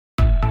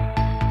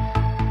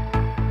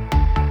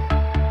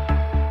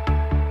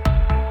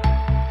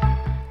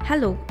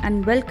Hello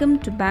and welcome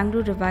to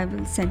Bangalore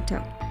Revival Center.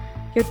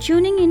 You're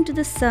tuning into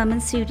the sermon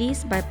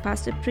series by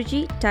Pastor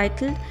Priji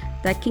titled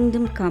Thy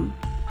Kingdom Come.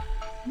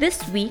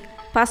 This week,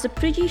 Pastor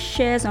Priji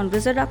shares on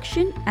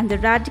resurrection and the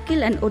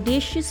radical and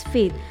audacious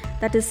faith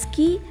that is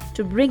key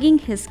to bringing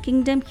his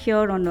kingdom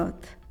here on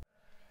earth.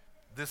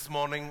 This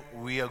morning,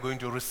 we are going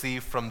to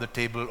receive from the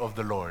table of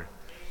the Lord.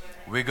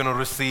 We're going to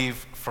receive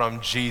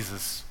from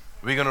Jesus.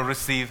 We're going to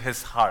receive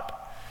his heart.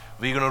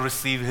 We're going to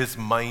receive his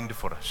mind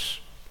for us.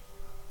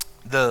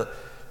 The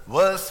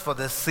verse for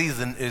this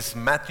season is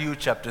Matthew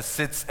chapter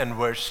 6 and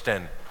verse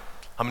 10.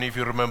 How many of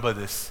you remember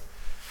this?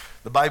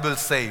 The Bible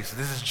says,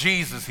 this is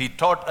Jesus. He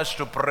taught us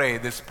to pray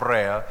this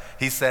prayer.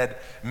 He said,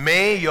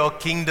 "May your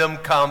kingdom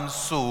come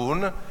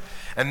soon,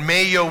 and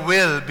may your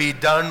will be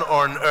done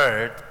on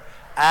earth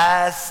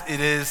as it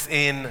is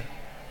in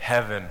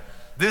heaven."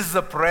 This is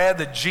a prayer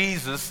that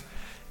Jesus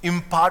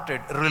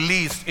imparted,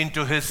 released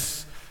into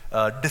his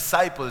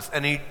disciples,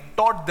 and he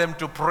taught them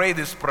to pray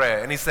this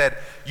prayer. And he said,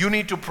 you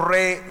need to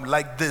pray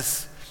like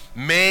this: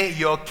 may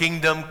your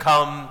kingdom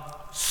come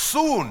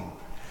soon.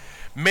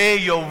 May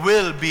your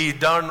will be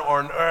done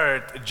on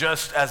earth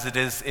just as it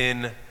is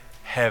in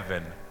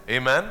heaven.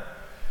 Amen.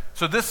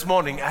 So this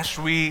morning, as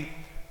we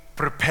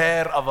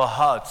prepare our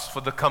hearts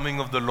for the coming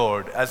of the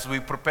Lord, as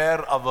we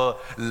prepare our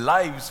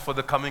lives for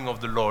the coming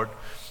of the Lord,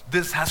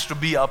 this has to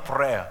be our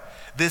prayer.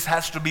 This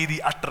has to be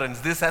the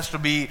utterance. This has to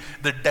be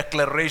the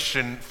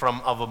declaration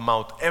from our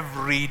mouth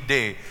every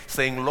day,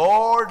 saying,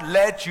 Lord,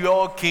 let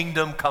your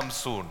kingdom come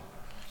soon.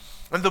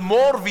 And the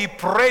more we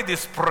pray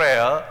this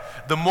prayer,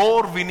 the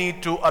more we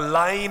need to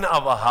align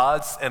our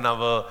hearts and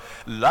our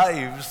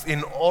lives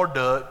in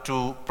order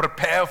to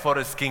prepare for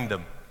his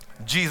kingdom.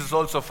 Jesus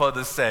also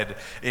further said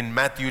in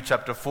Matthew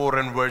chapter 4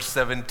 and verse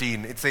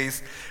 17, it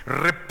says,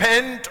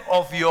 repent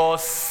of your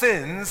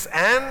sins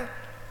and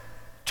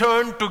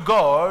turn to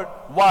God.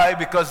 Why?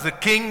 Because the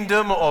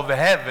kingdom of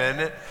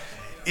heaven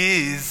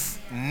is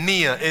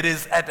near. It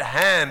is at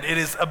hand. It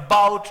is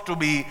about to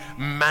be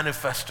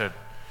manifested.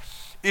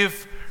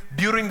 If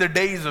during the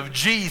days of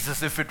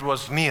Jesus, if it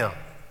was near,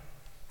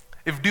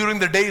 if during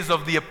the days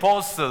of the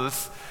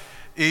apostles,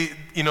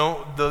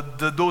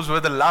 those were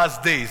the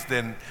last days,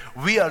 then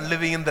we are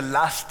living in the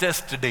last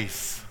test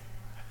days.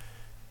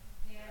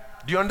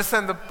 Do you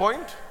understand the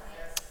point?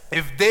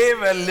 If they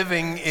were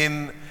living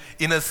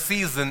in a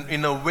season,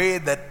 in a way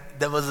that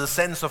there was a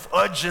sense of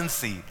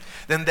urgency,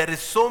 then there is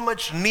so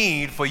much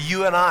need for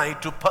you and I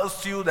to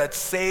pursue that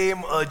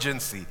same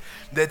urgency,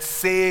 that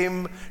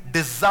same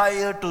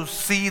desire to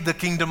see the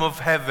kingdom of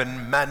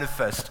heaven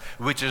manifest,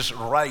 which is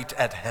right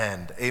at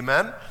hand.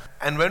 Amen?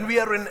 And when we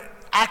are in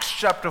Acts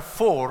chapter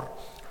 4,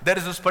 there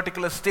is this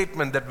particular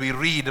statement that we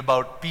read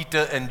about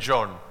Peter and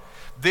John.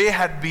 They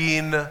had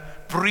been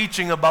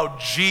preaching about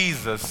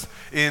Jesus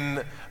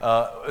in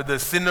the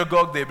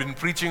synagogue. They've been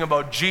preaching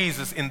about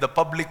Jesus in the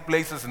public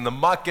places, in the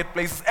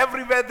marketplaces.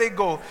 Everywhere they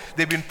go,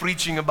 they've been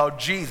preaching about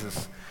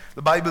Jesus.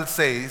 The Bible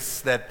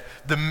says that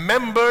the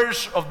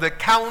members of the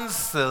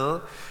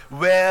council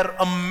were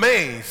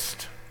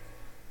amazed.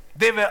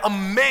 They were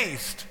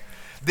amazed.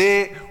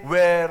 They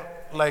were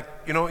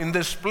in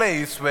this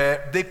place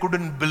where they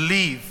couldn't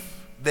believe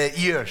their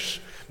ears.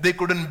 They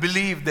couldn't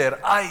believe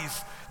their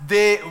eyes.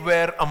 They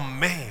were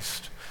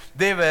amazed.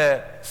 They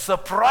were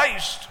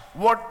surprised.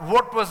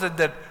 What was it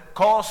that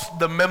caused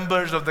the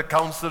members of the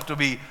council to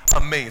be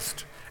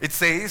amazed? It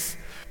says,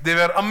 they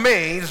were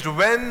amazed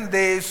when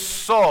they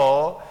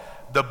saw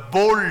the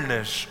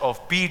boldness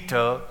of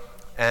Peter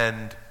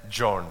and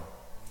John.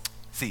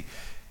 See,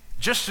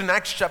 just in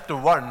Acts chapter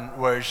 1,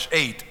 verse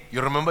 8,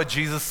 you remember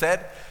Jesus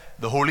said,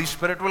 the Holy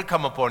Spirit will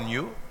come upon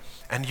you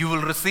and you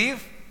will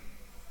receive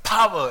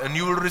power, and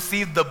you will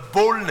receive the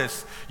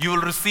boldness, you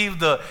will receive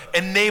the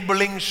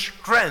enabling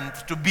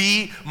strength to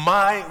be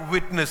my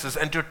witnesses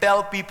and to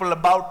tell people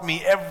about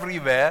me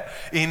everywhere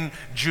in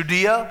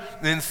Judea,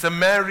 in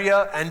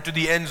Samaria, and to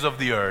the ends of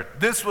the earth.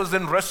 This was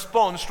in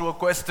response to a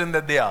question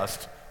that they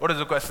asked. What is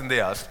the question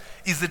they asked?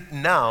 Is it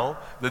now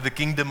that the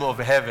kingdom of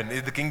heaven,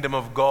 the kingdom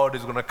of God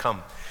is going to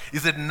come?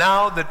 Is it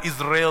now that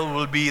Israel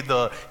will be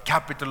the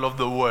capital of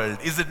the world?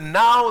 Is it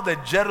now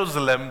that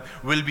Jerusalem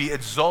will be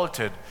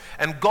exalted?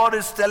 And God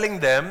is telling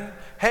them,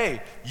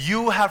 hey,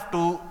 you have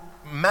to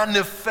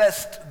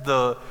manifest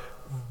the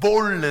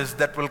boldness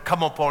that will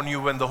come upon you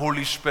when the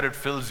Holy Spirit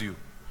fills you.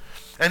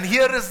 And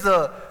here is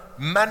the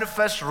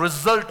manifest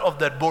result of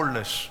that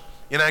boldness.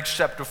 In Acts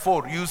chapter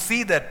 4, you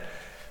see that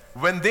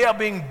when they are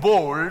being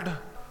bold,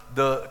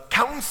 the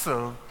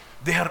council,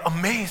 they are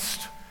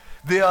amazed.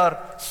 They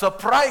are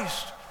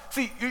surprised.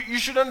 See, you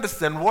should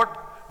understand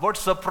what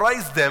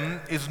surprised them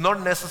is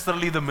not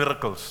necessarily the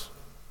miracles.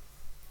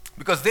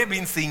 Because they've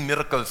been seeing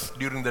miracles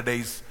during the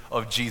days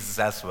of Jesus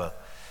as well.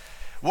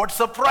 What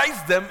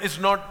surprised them is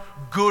not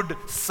good,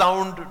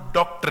 sound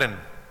doctrine.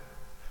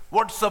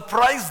 What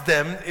surprised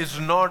them is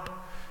not,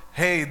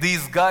 hey,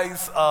 these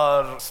guys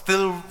are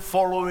still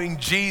following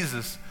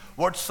Jesus.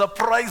 What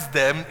surprised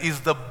them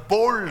is the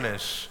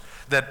boldness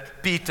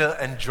that Peter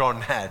and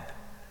John had.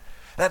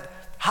 That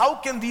how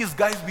can these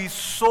guys be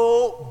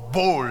so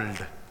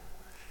bold?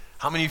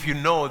 How many of you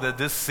know that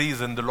this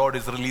season the Lord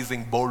is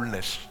releasing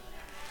boldness?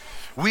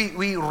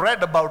 We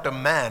read about a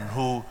man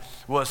who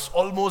was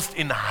almost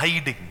in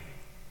hiding,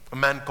 a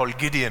man called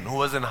Gideon who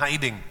was in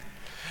hiding.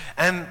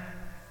 And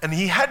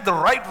he had the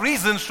right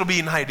reasons to be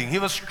in hiding. He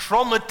was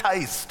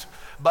traumatized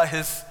by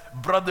his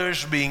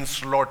brothers being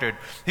slaughtered.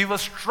 He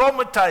was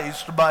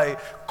traumatized by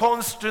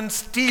constant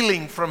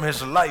stealing from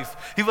his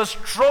life. He was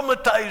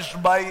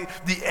traumatized by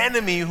the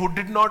enemy who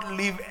did not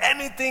leave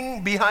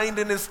anything behind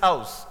in his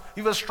house.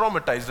 He was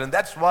traumatized, and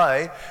that's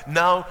why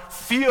now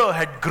fear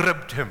had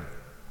gripped him.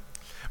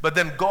 But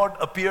then God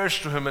appears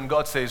to him and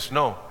God says,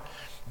 no,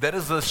 there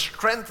is a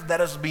strength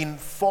that has been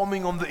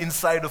forming on the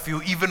inside of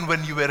you even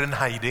when you were in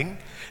hiding.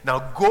 Now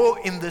go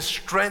in the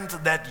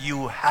strength that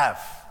you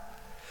have.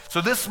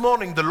 So this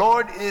morning, the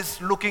Lord is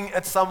looking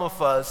at some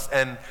of us,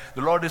 and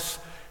the Lord is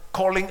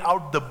calling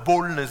out the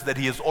boldness that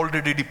He has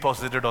already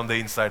deposited on the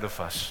inside of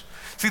us.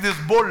 See, this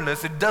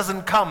boldness, it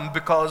doesn't come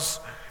because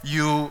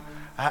you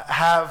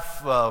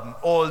have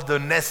all the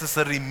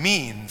necessary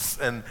means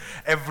and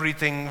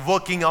everything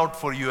working out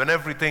for you and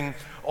everything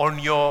on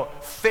your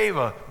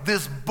favor.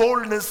 This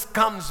boldness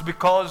comes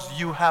because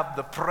you have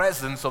the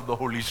presence of the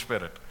Holy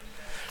Spirit.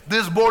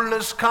 This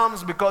boldness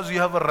comes because you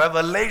have a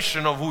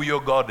revelation of who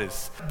your God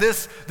is.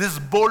 This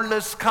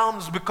boldness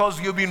comes because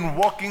you've been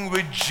walking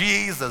with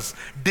Jesus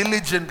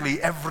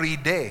diligently every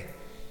day.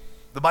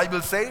 The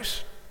Bible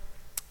says,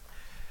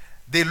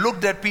 they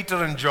looked at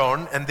Peter and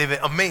John and they were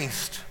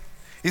amazed.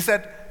 He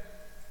said,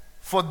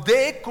 for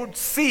they could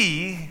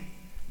see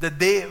that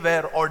they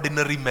were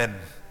ordinary men.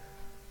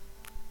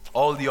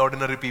 All the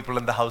ordinary people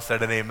in the house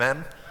said an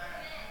amen.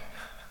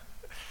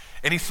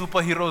 Any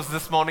superheroes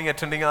this morning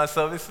attending our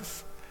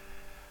services?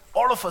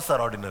 All of us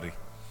are ordinary.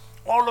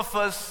 All of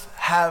us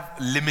have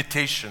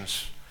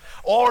limitations.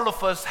 All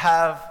of us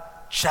have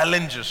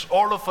challenges.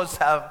 All of us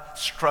have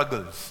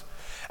struggles.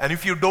 And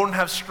if you don't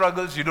have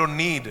struggles, you don't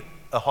need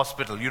a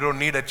hospital. You don't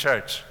need a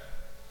church.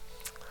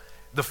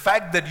 The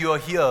fact that you are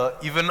here,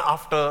 even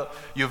after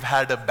you've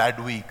had a bad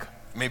week,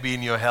 maybe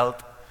in your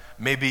health,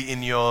 maybe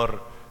in your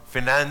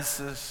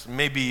finances,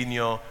 maybe in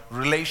your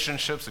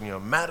relationships, in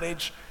your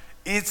marriage,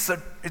 it's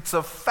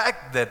a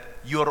fact that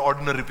you are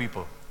ordinary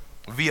people.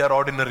 We are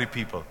ordinary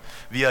people.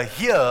 We are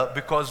here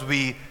because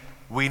we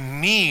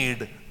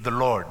need the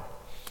Lord.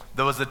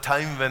 There was a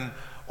time when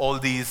all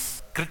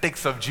these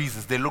critics of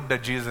Jesus, they looked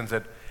at Jesus and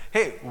said,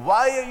 hey,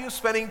 why are you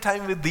spending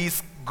time with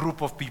these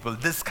group of people,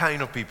 this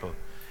kind of people?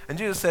 And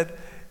Jesus said,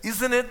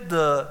 isn't it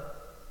the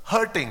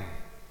hurting,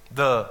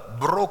 the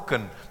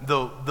broken,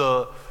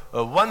 the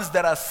ones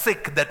that are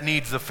sick that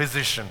needs a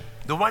physician,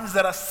 the ones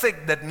that are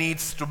sick that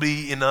needs to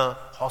be in a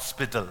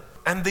hospital?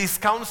 And these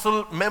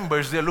council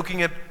members, they're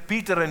looking at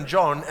Peter and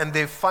John and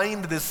they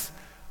find this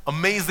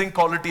amazing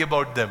quality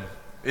about them.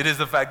 It is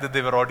the fact that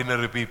they were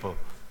ordinary people.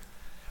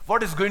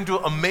 What is going to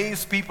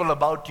amaze people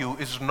about you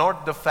is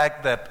not the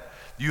fact that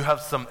you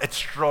have some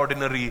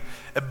extraordinary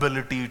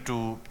ability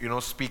to,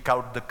 speak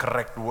out the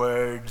correct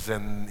words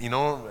and,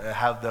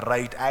 have the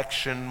right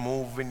action,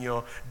 move in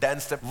your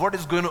dance step. What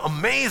is going to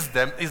amaze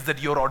them is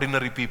that you're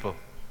ordinary people.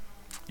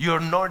 You're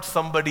not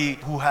somebody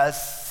who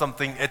has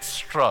something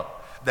extra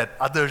that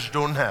others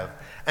don't have.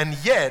 And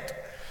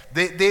yet,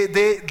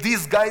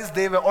 these guys,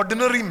 they were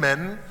ordinary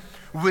men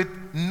with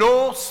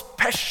no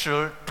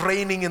special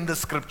training in the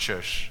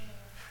scriptures.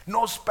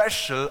 No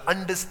special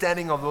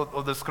understanding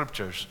of the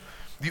scriptures.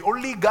 The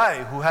only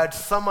guy who had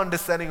some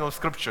understanding of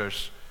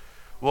scriptures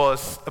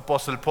was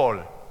Apostle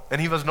Paul. And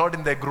he was not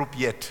in their group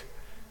yet.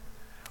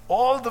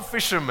 All the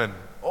fishermen,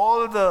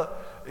 all the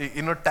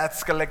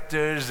tax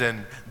collectors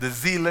and the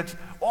zealots,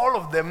 all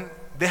of them,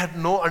 they had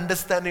no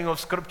understanding of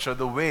scripture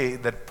the way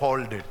that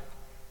Paul did.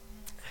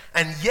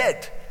 And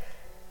yet,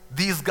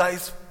 these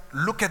guys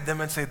look at them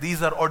and say,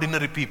 these are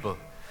ordinary people.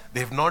 They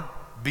have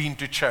not been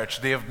to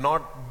church. They have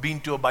not been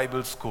to a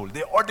Bible school.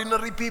 They're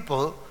ordinary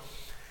people.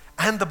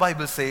 And the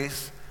Bible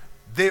says,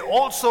 they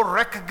also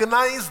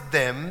recognized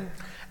them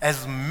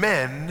as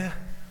men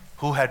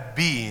who had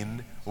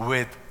been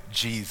with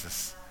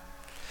Jesus.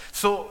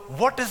 So,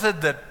 what is it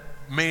that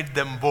made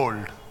them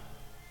bold?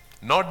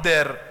 Not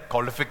their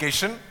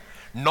qualification,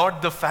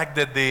 not the fact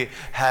that they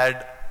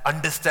had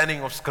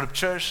understanding of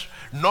scriptures,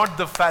 not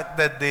the fact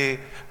that they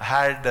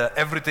had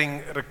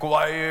everything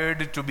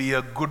required to be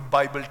a good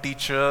Bible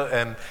teacher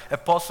and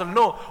apostle.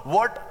 No,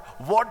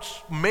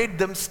 what made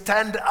them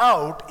stand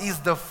out is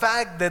the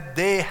fact that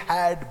they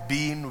had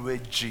been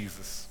with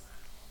Jesus.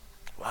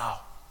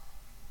 Wow.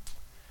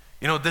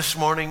 This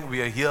morning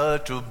we are here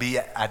to be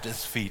at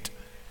His feet,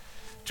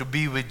 to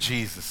be with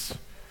Jesus.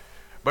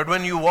 But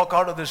when you walk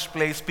out of this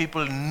place,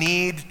 people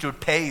need to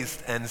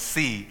taste and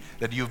see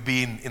that you've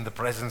been in the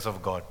presence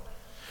of God.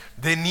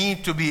 They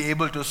need to be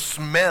able to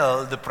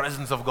smell the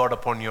presence of God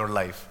upon your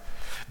life.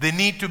 They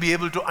need to be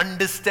able to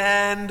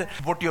understand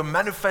what you're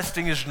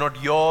manifesting is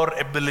not your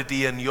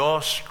ability and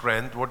your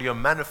strength. What you're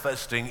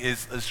manifesting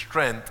is a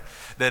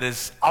strength that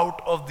is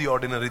out of the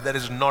ordinary, that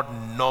is not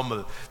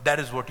normal. That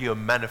is what you're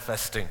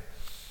manifesting.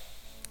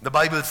 The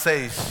Bible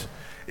says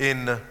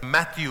in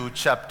Matthew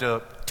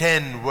chapter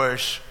 10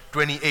 verse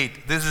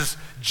 28. This is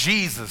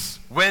Jesus.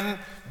 When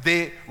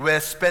they were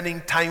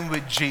spending time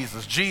with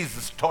Jesus,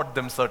 Jesus taught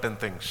them certain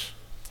things.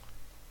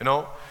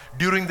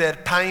 During their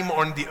time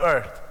on the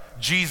earth,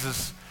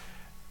 Jesus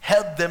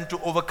helped them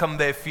to overcome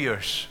their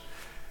fears.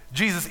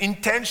 Jesus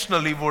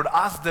intentionally would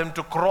ask them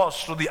to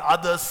cross to the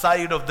other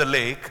side of the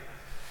lake,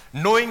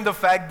 knowing the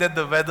fact that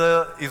the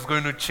weather is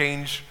going to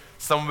change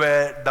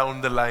somewhere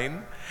down the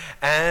line,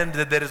 and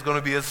that there is going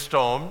to be a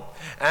storm,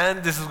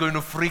 and this is going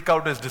to freak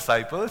out his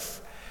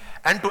disciples.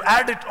 And to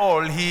add it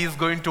all, he is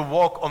going to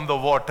walk on the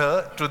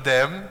water to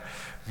them,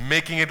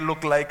 making it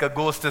look like a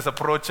ghost is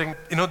approaching.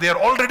 They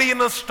are already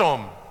in a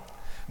storm.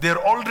 They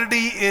are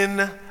already in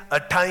a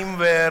time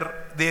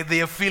where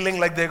they are feeling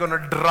like they're going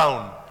to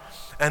drown.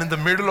 And in the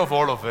middle of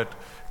all of it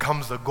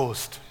comes a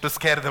ghost to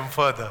scare them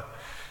further.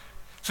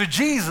 So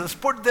Jesus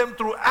put them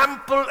through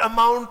ample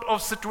amount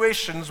of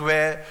situations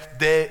where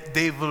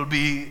they will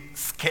be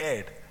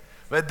scared,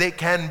 where they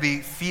can be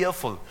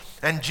fearful.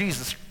 And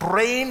Jesus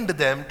trained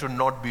them to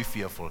not be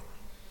fearful.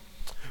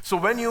 So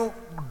when you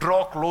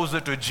draw closer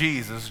to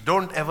Jesus,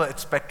 don't ever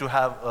expect to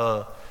have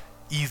an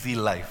easy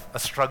life, a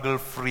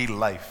struggle-free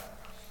life.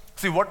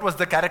 See, what was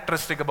the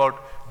characteristic about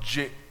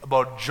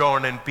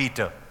John and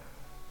Peter?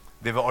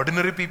 They were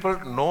ordinary people,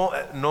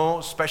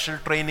 no special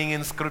training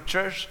in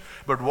scriptures,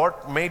 but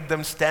what made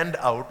them stand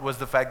out was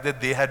the fact that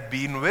they had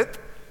been with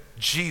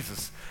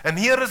Jesus. And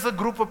here is a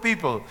group of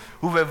people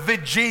who were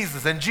with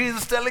Jesus, and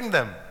Jesus telling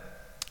them,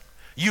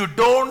 you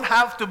don't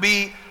have to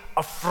be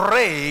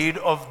afraid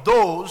of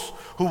those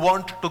who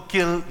want to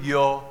kill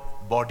your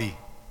body.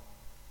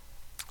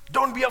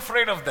 Don't be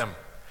afraid of them.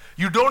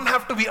 You don't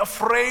have to be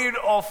afraid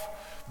of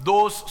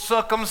those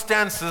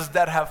circumstances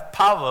that have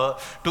power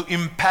to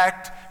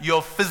impact your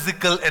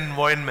physical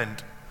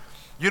environment.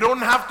 You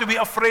don't have to be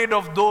afraid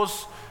of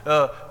those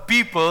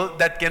people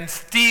that can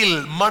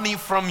steal money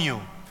from you.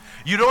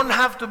 You don't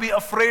have to be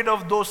afraid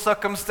of those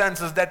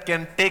circumstances that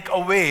can take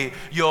away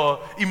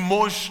your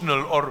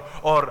emotional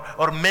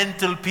or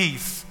mental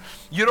peace.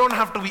 You don't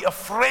have to be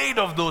afraid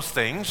of those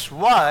things.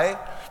 Why?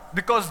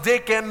 Because they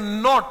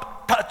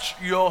cannot touch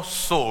your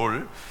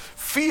soul.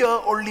 Fear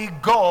only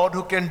God,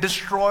 who can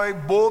destroy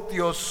both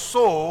your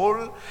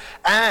soul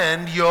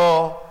and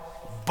your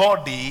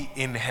body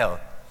in hell.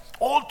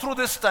 All through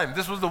this time,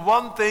 this was the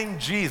one thing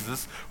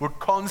Jesus would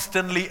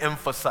constantly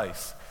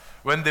emphasize.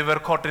 When they were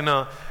caught in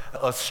a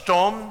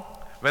storm,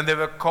 when they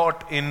were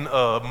caught in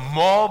a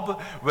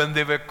mob, when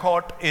they were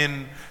caught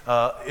in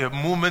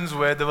moments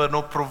where there were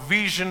no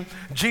provision,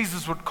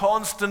 Jesus would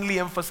constantly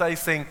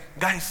emphasize saying,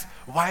 guys,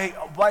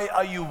 why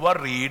are you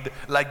worried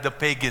like the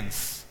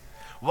pagans?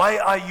 Why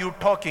are you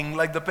talking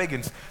like the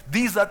pagans?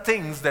 These are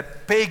things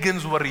that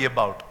pagans worry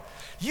about.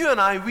 You and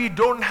I, we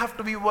don't have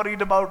to be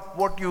worried about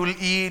what you will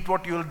eat,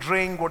 what you will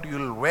drink, what you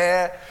will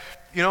wear,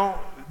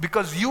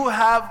 because you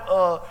have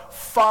a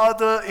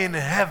Father in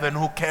heaven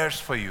who cares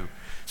for you.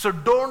 So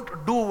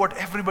don't do what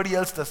everybody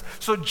else does.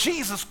 So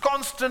Jesus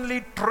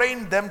constantly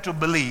trained them to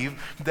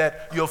believe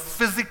that your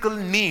physical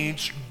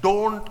needs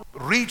don't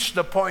reach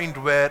the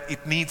point where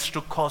it needs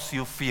to cause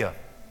you fear.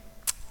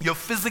 Your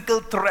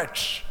physical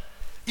threats,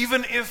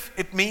 even if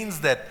it means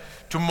that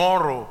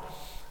tomorrow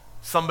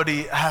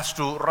somebody has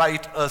to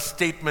write a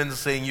statement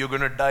saying you're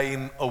going to die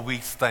in a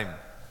week's time,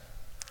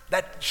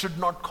 that should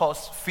not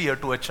cause fear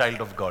to a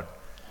child of God.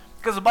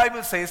 Because the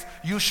Bible says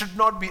you should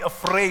not be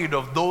afraid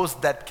of those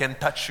that can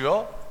touch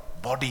your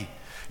body.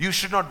 You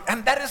should not.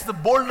 And that is the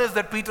boldness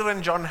that Peter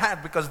and John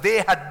had, because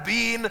they had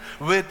been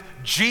with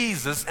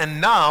Jesus, and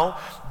now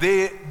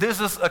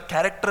this is a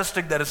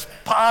characteristic that is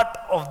part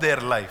of their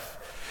life.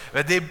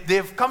 Where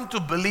they've come to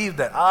believe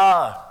that,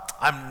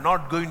 I'm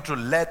not going to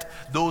let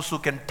those who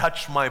can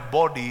touch my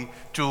body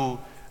to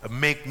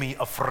make me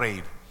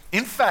afraid.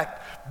 In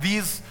fact,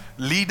 these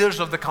leaders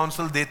of the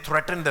council, they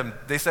threatened them.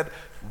 They said,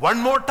 one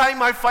more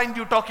time I find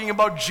you talking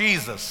about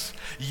Jesus,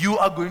 you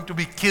are going to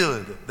be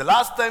killed. The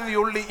last time we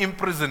only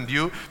imprisoned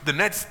you, the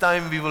next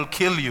time we will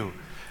kill you.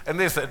 And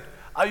they said,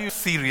 are you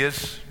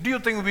serious? Do you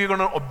think we're going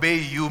to obey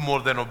you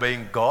more than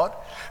obeying God?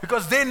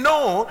 Because they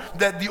know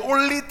that the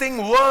only thing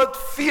worth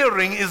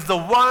fearing is the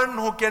one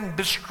who can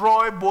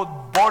destroy both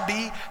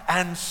body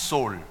and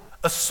soul.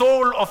 A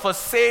soul of a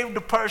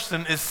saved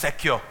person is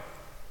secure.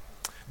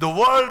 The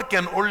world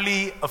can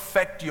only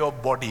affect your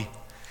body.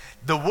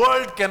 The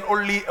world can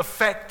only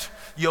affect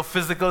your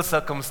physical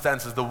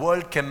circumstances. The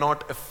world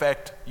cannot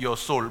affect your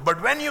soul.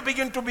 But when you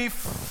begin to be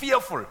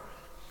fearful,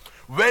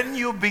 when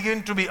you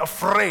begin to be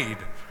afraid,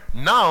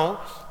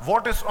 now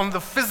what is on the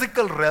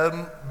physical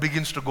realm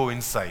begins to go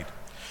inside.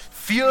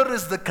 Fear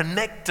is the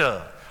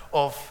connector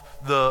of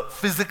the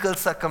physical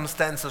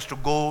circumstances to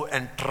go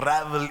and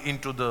travel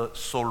into the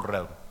soul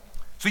realm.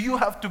 So you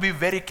have to be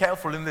very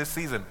careful in this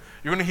season.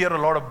 You're going to hear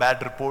a lot of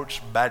bad reports,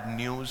 bad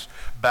news,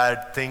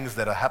 bad things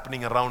that are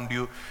happening around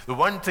you. The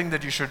one thing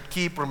that you should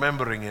keep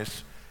remembering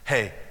is,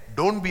 hey,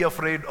 don't be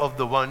afraid of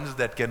the ones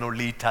that can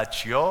only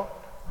touch your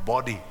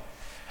body.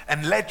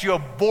 And let your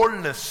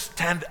boldness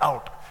stand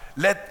out.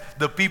 Let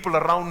the people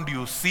around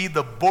you see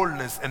the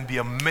boldness and be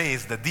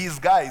amazed that these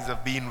guys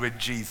have been with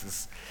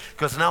Jesus.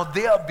 Because now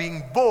they are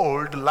being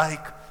bold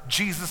like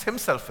Jesus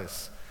himself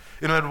is.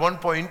 At one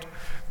point,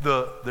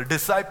 the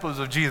disciples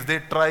of Jesus, they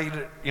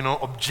tried,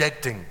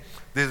 objecting.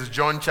 This is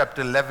John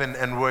chapter 11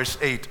 and verse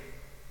 8.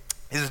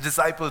 His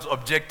disciples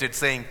objected,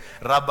 saying,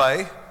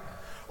 Rabbi,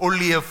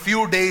 only a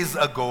few days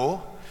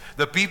ago,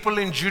 the people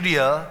in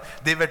Judea,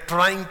 they were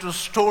trying to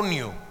stone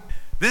you.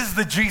 This is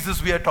the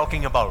Jesus we are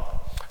talking about.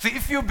 See,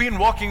 if you've been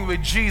walking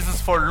with Jesus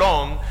for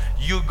long,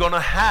 you're going to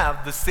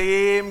have the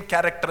same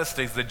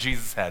characteristics that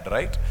Jesus had,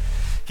 right?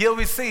 Here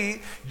we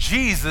see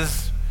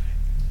Jesus,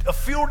 a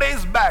few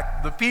days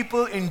back, the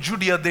people in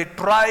Judea, they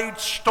tried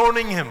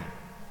stoning him.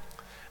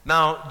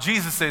 Now,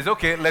 Jesus says,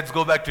 okay, let's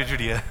go back to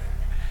Judea.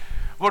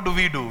 What do?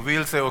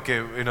 We'll say, okay,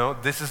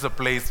 this is a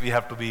place we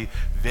have to be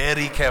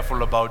very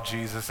careful about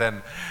Jesus,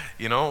 and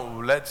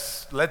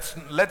let's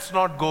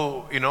not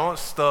go,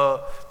 stir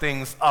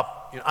things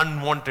up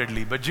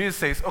unwantedly. But Jesus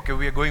says, okay,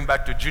 we are going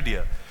back to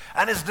Judea.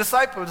 And his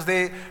disciples,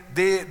 they're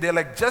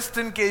like, just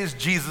in case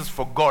Jesus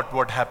forgot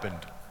what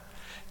happened,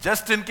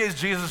 just in case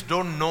Jesus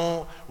don't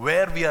know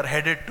where we are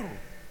headed to,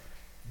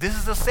 this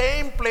is the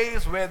same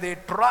place where they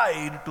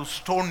tried to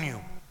stone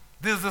you.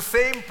 This is the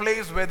same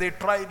place where they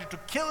tried to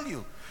kill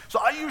you. So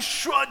are you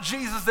sure,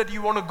 Jesus, that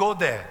you want to go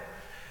there?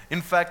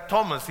 In fact,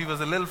 Thomas, he was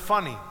a little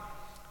funny.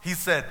 He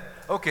said,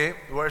 okay,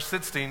 verse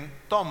 16,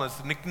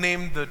 Thomas,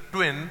 nicknamed the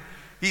twin,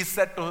 he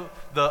said to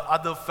the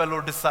other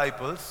fellow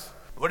disciples,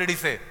 what did he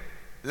say?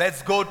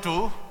 Let's go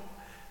to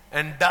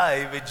and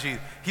die with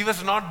Jesus. He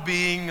was not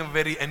being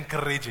very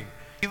encouraging.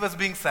 He was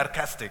being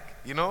sarcastic,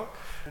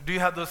 Do you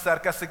have those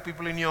sarcastic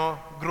people in your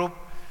group?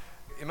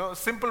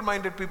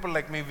 Simple-minded people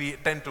like me, we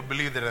tend to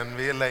believe that, and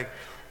we're like,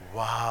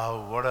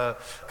 wow, what a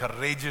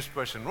courageous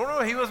person.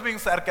 No, he was being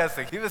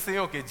sarcastic. He was saying,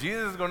 okay,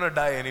 Jesus is going to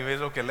die anyways.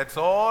 Okay, let's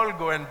all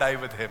go and die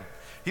with him.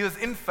 He was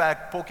in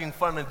fact poking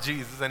fun at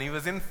Jesus, and he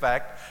was in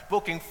fact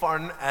poking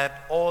fun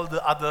at all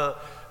the other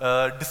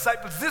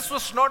disciples. This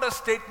was not a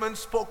statement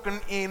spoken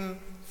in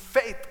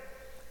faith.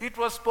 It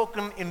was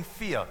spoken in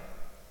fear.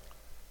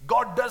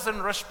 God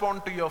doesn't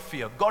respond to your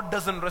fear. God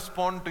doesn't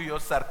respond to your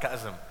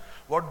sarcasm.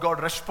 What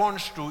God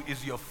responds to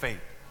is your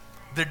faith,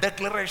 the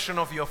declaration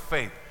of your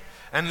faith.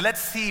 And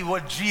let's see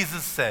what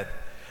Jesus said.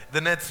 The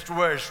next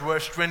verse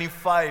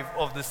 25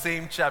 of the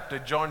same chapter,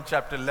 John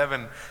chapter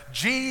 11.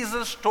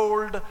 Jesus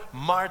told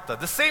Martha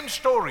the same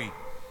story.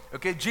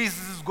 Okay,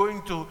 Jesus is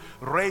going to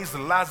raise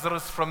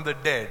Lazarus from the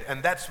dead.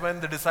 And that's when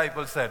the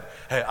disciples said,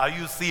 hey, are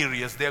you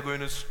serious? They're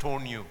going to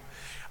stone you.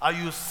 Are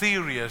you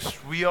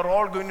serious? We are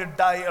all going to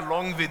die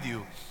along with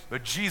you.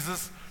 But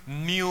Jesus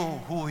knew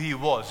who he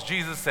was.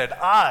 Jesus said,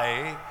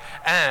 I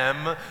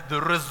am the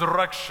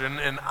resurrection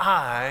and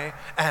I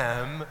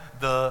am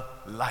the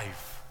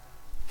life.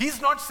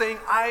 He's not saying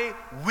I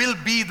will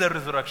be the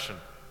resurrection.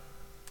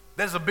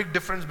 There's a big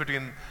difference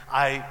between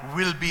I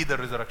will be the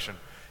resurrection.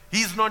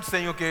 He's not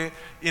saying, okay,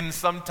 in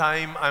some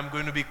time I'm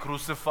going to be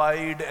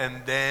crucified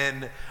and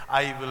then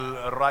I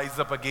will rise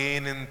up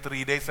again in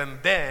 3 days and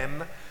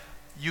then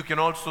you can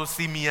also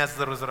see me as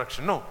the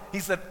resurrection. No, he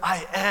said,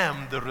 I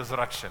am the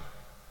resurrection.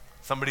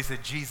 Somebody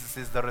said, Jesus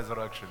is the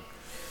resurrection.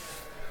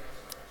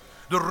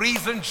 The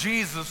reason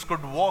Jesus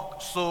could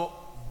walk so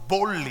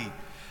boldly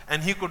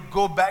and he could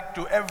go back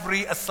to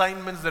every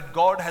assignment that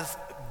God has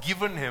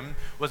given him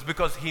was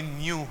because he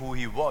knew who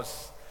he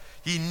was.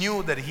 He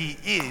knew that he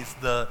is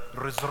the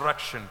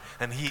resurrection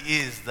and he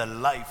is the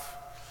life.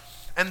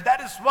 And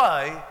that is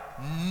why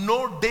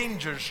no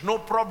dangers, no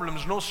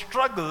problems, no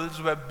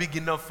struggles were big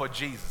enough for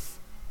Jesus.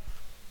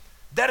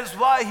 That is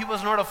why he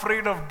was not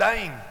afraid of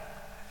dying.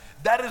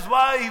 That is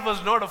why he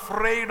was not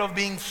afraid of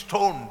being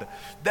stoned.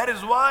 That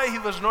is why he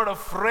was not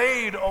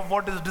afraid of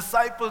what his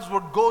disciples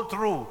would go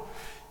through.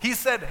 He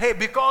said, hey,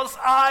 because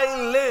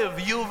I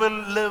live, you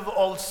will live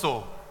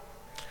also.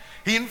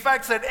 He in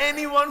fact said,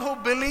 anyone who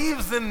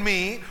believes in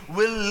me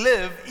will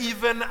live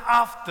even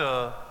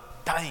after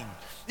dying.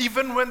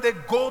 Even when they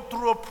go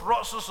through a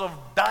process of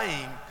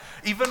dying,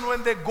 even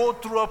when they go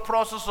through a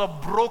process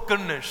of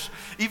brokenness,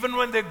 even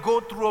when they go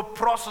through a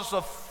process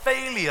of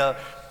failure,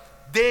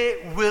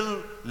 they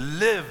will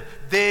live.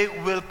 They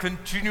will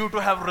continue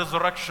to have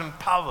resurrection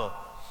power.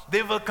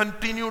 They will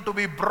continue to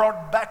be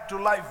brought back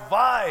to life.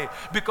 Why?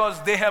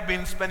 Because they have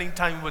been spending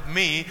time with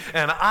me,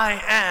 and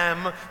I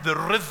am the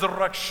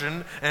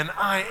resurrection, and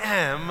I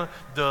am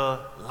the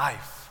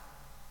life.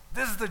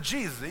 This is the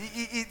Jesus.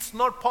 It's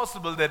not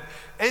possible that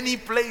any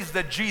place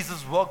that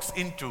Jesus walks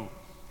into,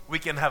 we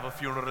can have a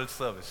funeral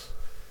service.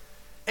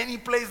 Any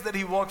place that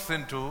he walks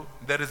into,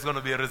 there is going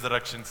to be a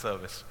resurrection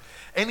service.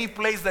 Any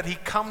place that he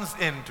comes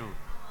into,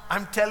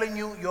 I'm telling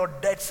you, your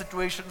dead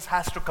situations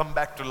has to come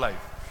back to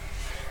life.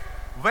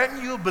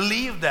 When you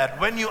believe that,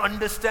 when you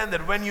understand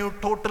that, when you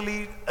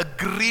totally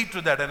agree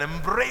to that and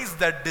embrace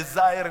that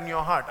desire in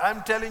your heart,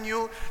 I'm telling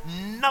you,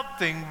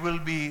 nothing will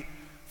be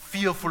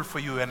fearful for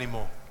you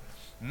anymore.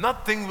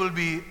 Nothing will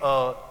be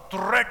a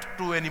threat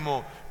to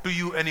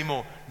you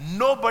anymore.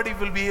 Nobody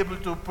will be able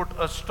to put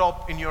a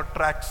stop in your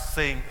tracks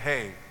saying,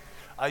 hey,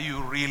 Are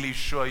you really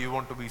sure you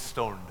want to be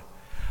stoned?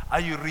 Are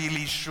you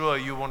really sure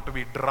you want to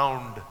be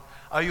drowned?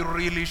 Are you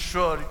really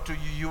sure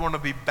you want to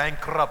be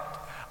bankrupt?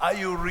 Are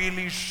you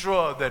really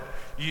sure that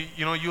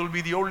you'll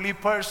be the only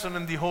person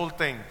in the whole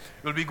thing?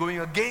 You'll be going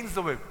against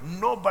the way.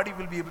 Nobody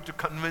will be able to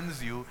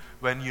convince you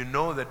when you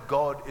know that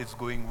God is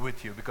going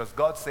with you, because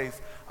God says,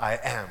 I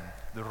am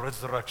the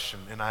resurrection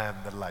and I am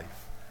the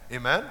life.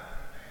 Amen?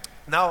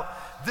 Now,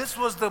 this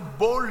was the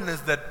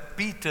boldness that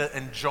Peter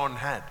and John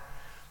had.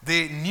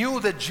 They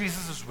knew that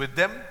Jesus is with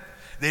them.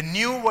 They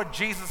knew what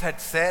Jesus had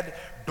said.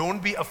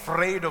 Don't be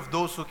afraid of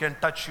those who can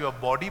touch your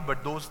body,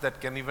 but those that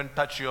can even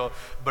touch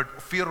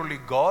but fear only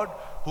God,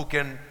 who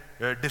can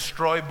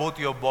destroy both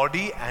your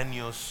body and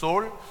your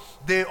soul.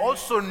 They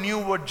also knew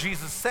what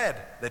Jesus said,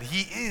 that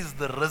He is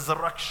the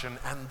resurrection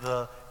and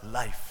the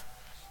life.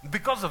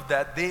 Because of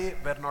that, they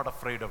were not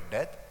afraid of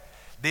death.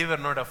 They were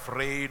not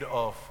afraid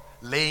of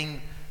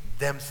laying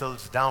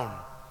themselves down.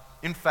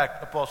 In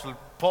fact, Apostle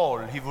Paul,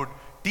 he would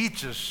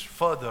teach us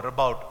further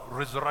about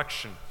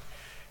resurrection.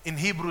 In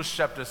Hebrews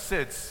chapter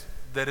 6,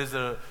 there is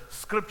a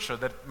scripture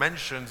that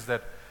mentions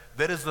that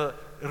there is a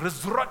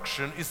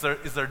resurrection is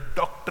a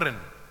doctrine.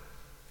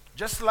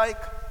 Just like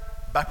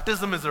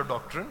baptism is a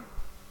doctrine.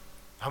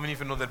 How many of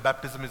you know that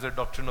baptism is a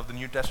doctrine of the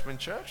New Testament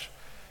church?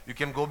 You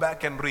can go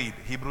back and read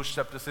Hebrews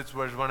chapter 6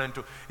 verse 1 and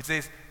 2. It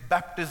says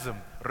baptism,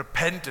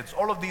 repentance,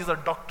 all of these are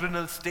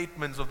doctrinal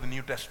statements of the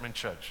New Testament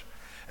church.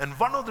 And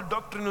one of the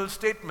doctrinal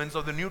statements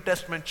of the New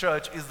Testament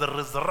church is the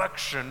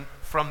resurrection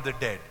from the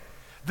dead.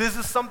 This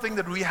is something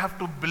that we have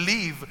to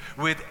believe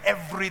with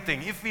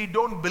everything. If we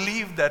don't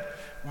believe that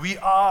we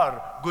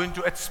are going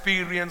to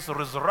experience a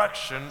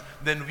resurrection,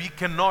 then we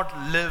cannot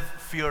live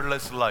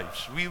fearless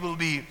lives. We will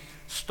be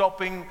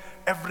stopping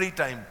every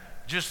time,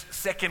 just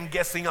second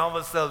guessing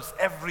ourselves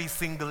every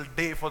single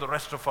day for the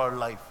rest of our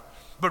life.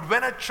 But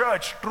when a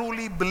church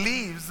truly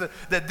believes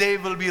that they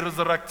will be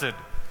resurrected,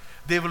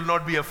 they will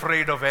not be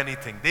afraid of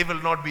anything. They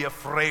will not be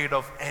afraid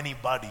of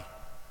anybody.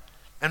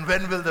 And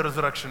when will the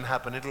resurrection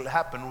happen? It will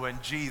happen when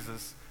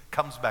Jesus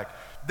comes back.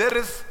 There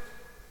is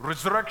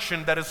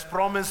resurrection that is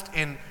promised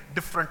in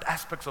different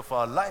aspects of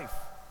our life.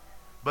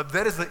 But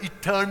there is an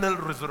eternal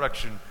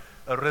resurrection,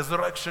 a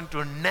resurrection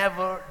to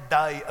never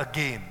die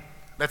again.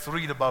 Let's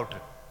read about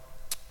it.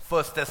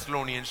 1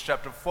 Thessalonians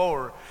chapter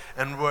 4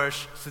 and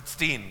verse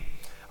 16.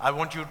 I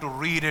want you to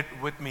read it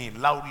with me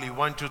loudly.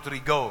 1, 2, 3,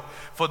 go.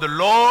 For the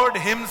Lord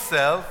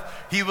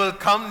Himself, He will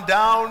come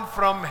down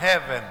from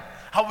heaven.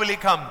 How will He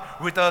come?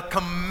 With a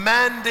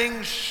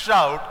commanding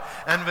shout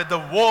and with the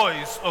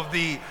voice of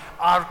the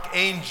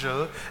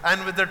archangel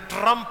and with the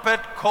trumpet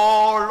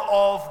call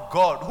of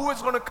God. Who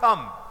is going to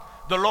come?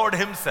 The Lord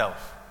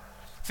Himself.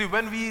 See,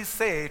 when we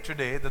say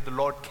today that the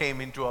Lord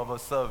came into our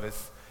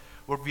service,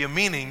 what we are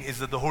meaning is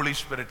that the Holy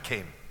Spirit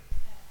came.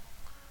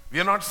 We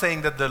are not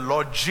saying that the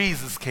Lord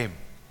Jesus came.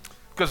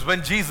 Because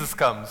when Jesus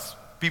comes,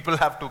 people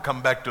have to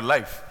come back to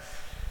life.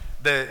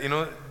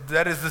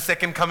 That is the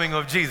second coming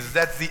of Jesus.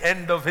 That's the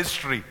end of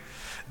history.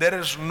 There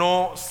is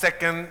no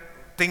second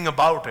thing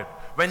about it.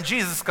 When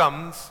Jesus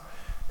comes,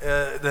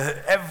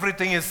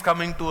 everything is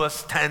coming to a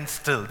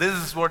standstill. This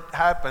is what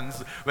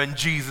happens when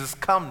Jesus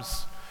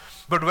comes.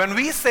 But when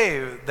we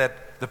say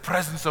that the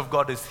presence of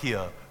God is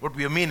here, what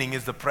we are meaning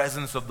is the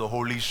presence of the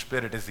Holy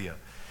Spirit is here.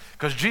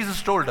 Because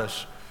Jesus told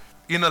us,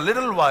 in a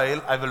little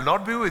while I will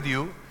not be with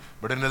you,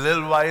 but in a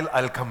little while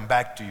I'll come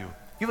back to you.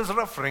 He was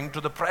referring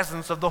to the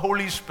presence of the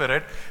Holy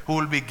Spirit who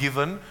will be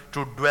given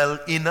to dwell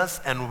in us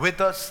and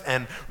with us,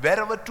 and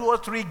wherever 2 or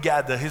 3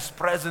 gather, His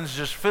presence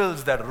just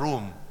fills that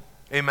room.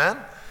 Amen?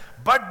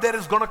 But there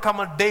is going to come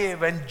a day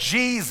when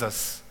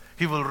Jesus,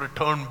 He will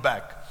return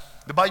back.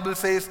 The Bible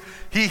says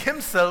He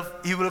Himself,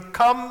 He will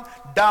come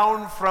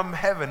down from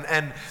heaven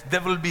and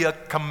there will be a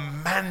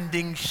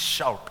commanding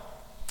shout.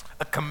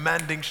 A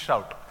commanding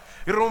shout.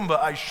 You remember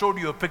I showed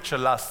you a picture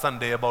last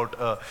Sunday about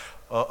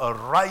a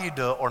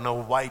rider on a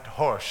white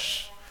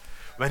horse.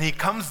 When he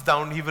comes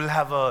down, he will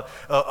have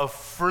a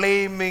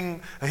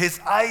flaming, his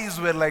eyes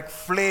were like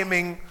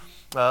flaming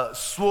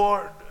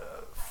sword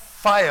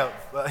fire.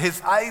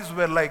 His eyes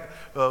were like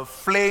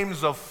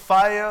flames of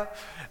fire,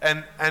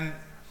 and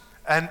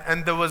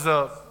there was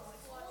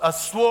a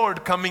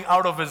sword coming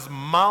out of his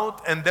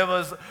mouth, and there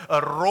was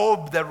a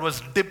robe that was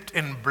dipped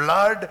in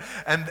blood,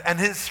 and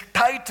his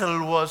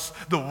title was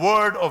the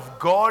Word of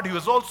God. He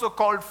was also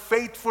called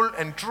Faithful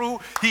and True.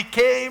 He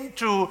came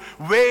to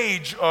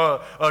wage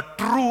a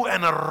true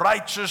and a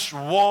righteous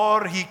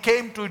war. He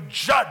came to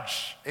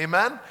judge.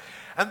 Amen?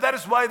 And that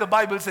is why the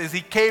Bible says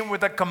He came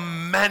with a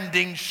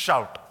commanding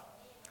shout.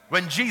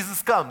 When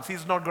Jesus comes,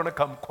 He's not going to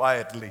come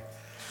quietly.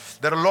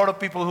 There are a lot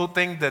of people who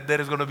think that there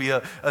is going to be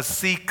a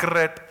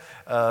secret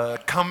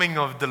coming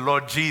of the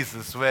Lord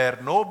Jesus where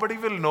nobody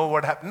will know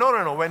what happened.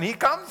 No. When He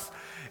comes,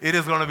 it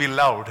is going to be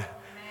loud. Amen.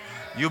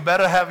 You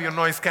better have your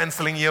noise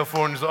cancelling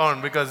earphones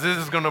on, because this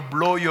is going to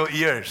blow your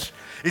ears.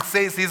 It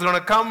says He's going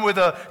to come with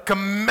a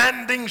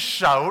commanding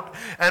shout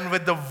and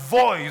with the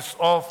voice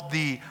of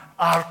the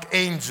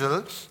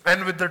archangel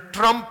and with the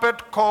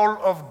trumpet call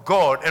of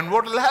God. And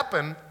what will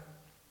happen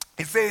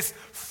He says,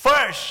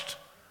 first,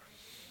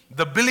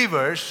 the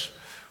believers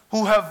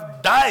who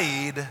have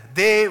died,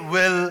 they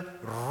will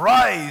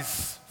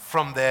rise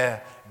from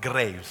their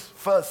graves.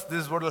 First,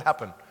 this is what will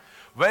happen.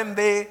 When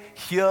they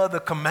hear the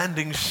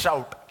commanding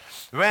shout,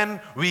 when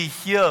we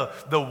hear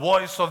the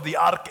voice of the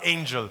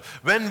archangel,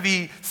 when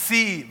we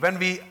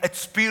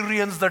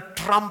experience the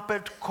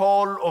trumpet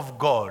call of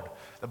God,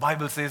 the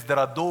Bible says there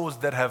are those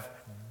that have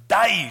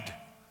died.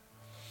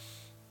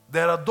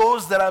 There are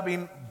those that have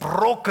been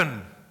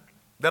broken.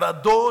 There are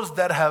those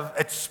that have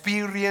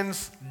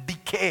experienced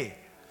decay.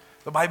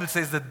 The Bible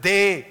says that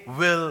they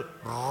will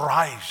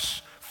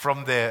rise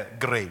from their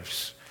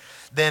graves.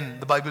 Then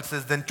the Bible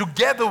says, then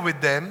together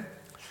with them,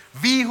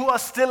 we who are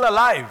still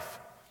alive,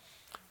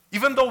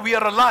 even though we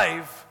are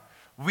alive,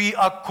 we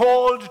are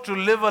called to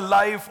live a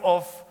life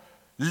of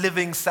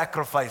living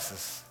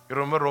sacrifices. You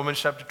remember Romans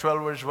chapter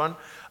 12 verse 1?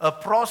 A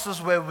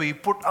process where we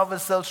put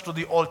ourselves to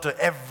the altar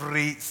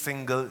every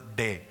single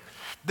day.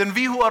 Then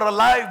we who are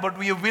alive, but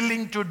we are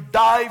willing to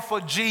die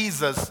for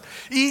Jesus,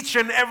 each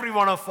and every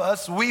one of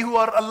us, we who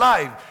are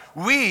alive,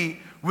 we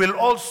will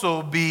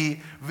also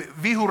be,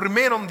 we who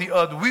remain on the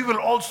earth, we will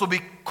also be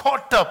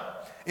caught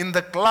up in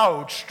the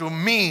clouds to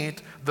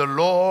meet the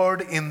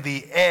Lord in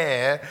the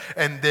air,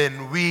 and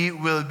then we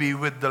will be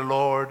with the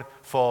Lord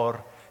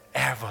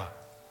forever.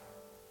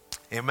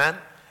 Amen?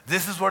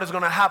 This is what is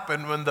going to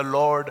happen when the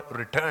Lord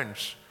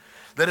returns.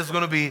 There is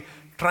going to be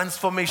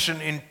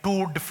transformation in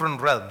two different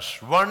realms.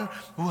 One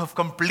who have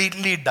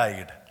completely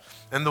died,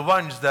 and the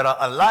ones that are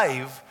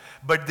alive,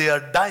 but they are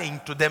dying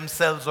to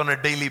themselves on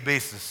a daily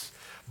basis.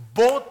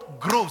 Both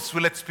groups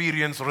will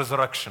experience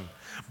resurrection.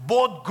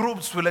 Both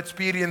groups will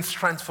experience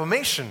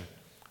transformation.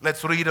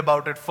 Let's read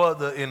about it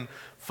further in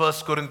 1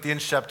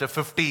 Corinthians chapter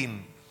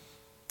 15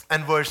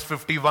 and verse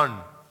 51.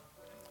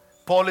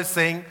 Paul is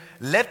saying,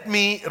 let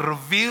me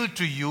reveal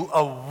to you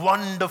a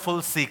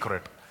wonderful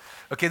secret.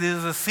 Okay, this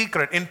is a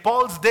secret. In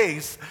Paul's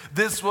days,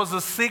 this was a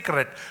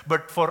secret,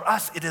 but for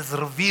us, it is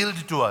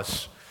revealed to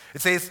us.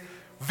 It says,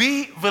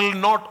 we will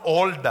not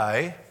all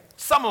die.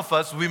 Some of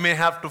us, we may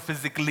have to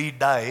physically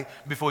die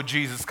before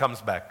Jesus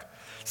comes back.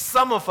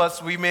 Some of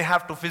us, we may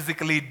have to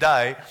physically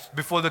die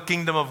before the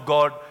kingdom of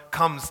God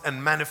comes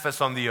and manifests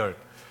on the earth.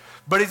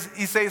 But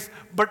he says,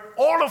 but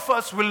all of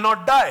us will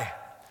not die.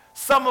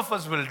 Some of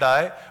us will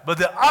die, but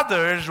the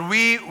others,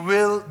 we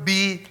will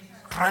be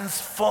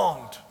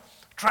transformed.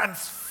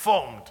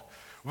 Transformed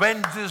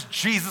when this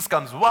Jesus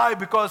comes. Why?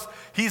 Because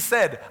he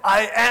said,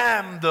 I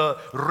am the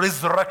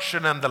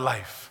resurrection and the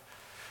life.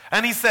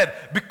 And he said,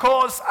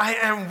 because I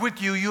am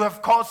with you, you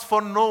have cause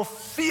for no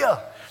fear.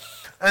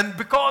 And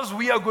because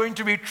we are going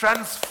to be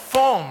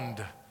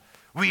transformed,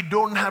 we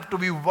don't have to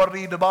be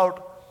worried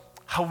about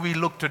how we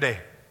look today.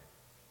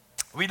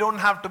 We don't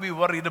have to be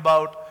worried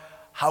about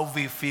how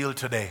we feel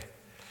today.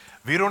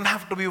 We don't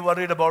have to be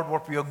worried about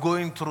what we are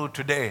going through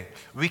today.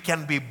 We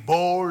can be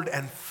bold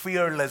and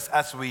fearless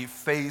as we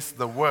face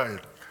the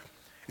world.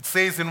 It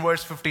says in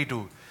verse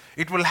 52,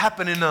 it will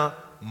happen in a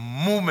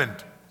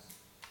moment,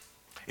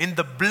 in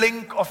the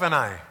blink of an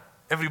eye.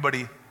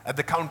 Everybody, at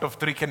the count of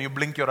 3, can you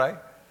blink your eye?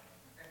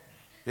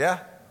 Yeah?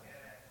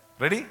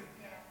 Ready?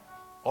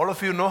 All of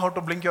you know how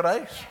to blink your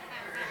eyes?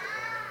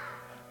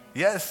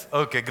 Yes?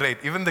 Okay, great.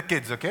 Even the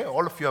kids, okay?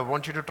 All of you, I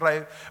want you to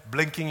try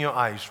blinking your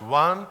eyes.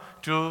 1,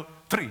 2,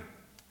 3.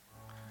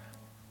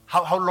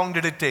 How long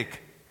did it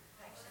take?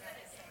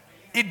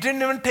 It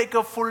didn't even take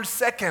a full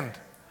second.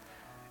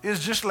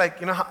 It's just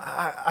like,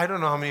 I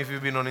don't know how many of you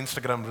have been on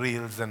Instagram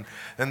Reels, and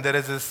there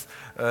is this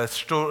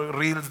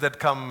Reels that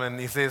come and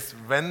he says,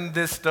 when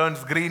this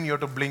turns green, you have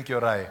to blink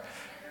your eye.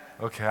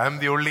 Okay, I'm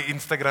the only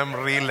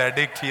Instagram Reel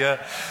addict here.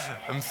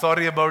 I'm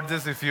sorry about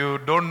this. If you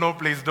don't know,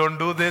 please don't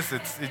do this.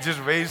 It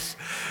just wastes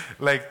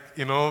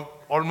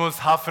almost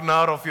half an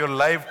hour of your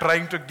life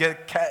trying to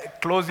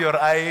close your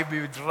eye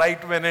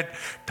right when it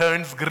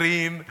turns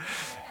green.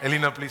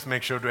 Elena, please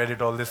make sure to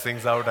edit all these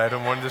things out. I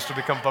don't want this to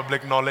become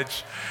public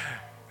knowledge.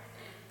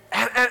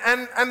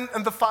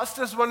 And the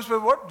fastest ones were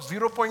what?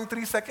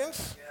 0.3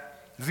 seconds?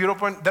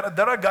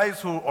 There are guys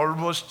who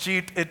almost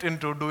cheat it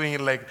into doing it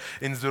like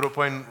in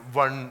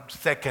 0.1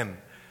 second.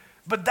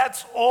 But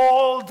that's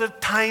all the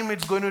time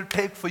it's going to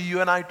take for you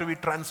and I to be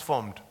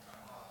transformed.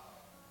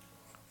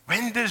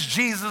 When this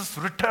Jesus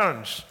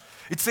returns,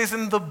 it says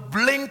in the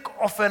blink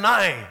of an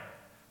eye,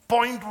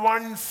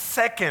 0.1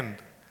 second.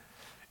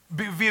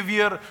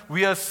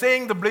 We are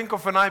saying the blink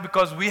of an eye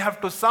because we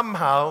have to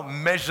somehow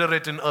measure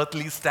it in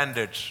earthly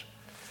standards.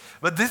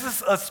 But this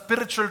is a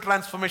spiritual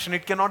transformation.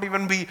 It cannot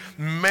even be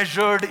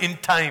measured in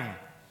time.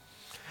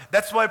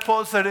 That's why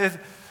Paul said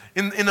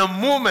in a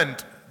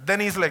moment, then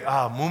he's like,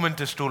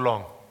 moment is too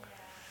long.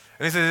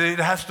 And he says it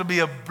has to be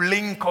a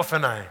blink of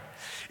an eye.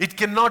 It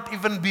cannot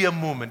even be a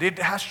moment. It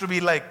has to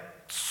be like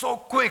so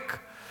quick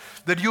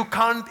that you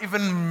can't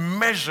even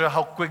measure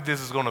how quick this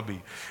is going to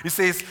be. He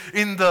says,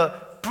 in the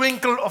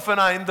twinkle of an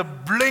eye, in the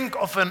blink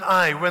of an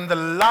eye, when the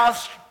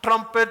last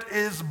trumpet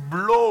is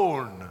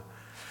blown,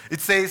 it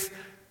says,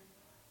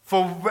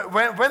 For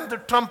when the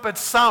trumpet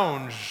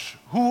sounds,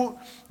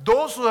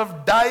 those who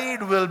have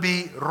died will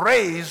be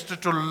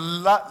raised to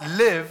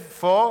live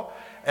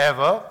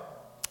forever.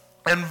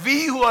 And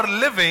we who are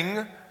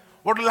living,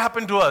 what will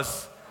happen to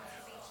us?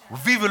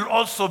 We will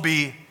also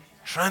be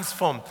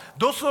transformed.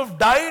 Those who have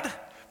died,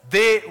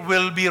 they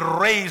will be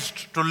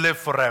raised to live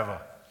forever.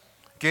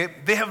 Okay?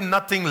 They have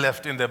nothing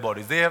left in their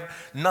bodies. They have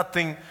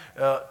nothing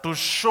to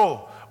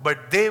show.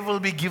 But they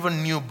will be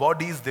given new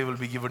bodies. They will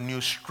be given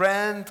new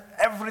strength.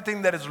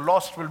 Everything that is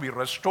lost will be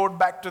restored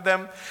back to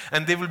them.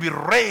 And they will be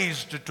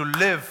raised to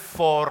live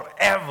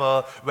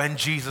forever when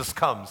Jesus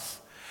comes.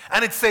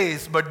 And it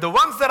says, but the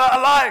ones that are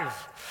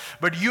alive,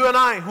 but you and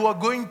I who are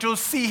going to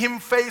see him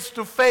face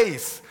to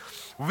face,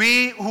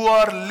 we who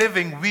are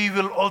living, we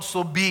will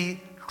also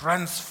be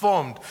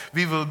transformed.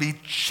 We will be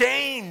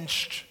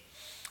changed.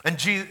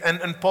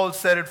 And Paul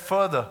said it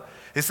further.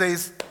 He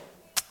says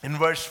in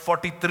verse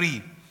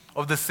 43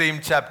 of the same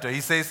chapter,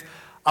 he says,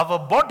 our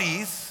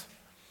bodies,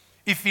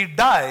 if we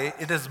die,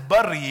 it is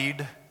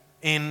buried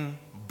in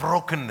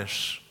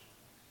brokenness.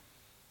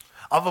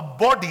 Our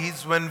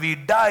bodies, when we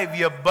die,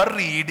 we are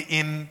buried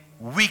in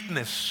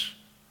weakness.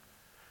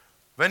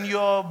 When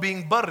you're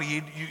being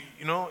buried,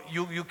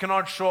 you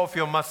cannot show off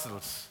your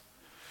muscles.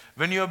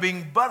 When you're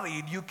being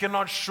buried, you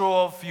cannot show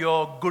off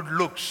your good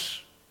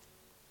looks.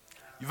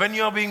 When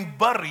you're being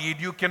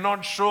buried, you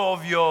cannot show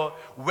off your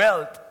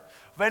wealth.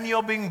 When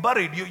you're being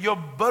buried,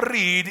 you're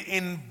buried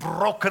in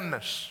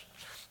brokenness.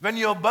 When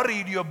you're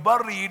buried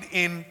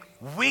in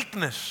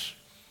weakness.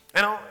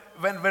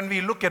 When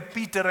we look at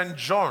Peter and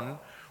John,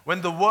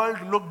 when the world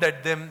looked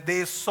at them,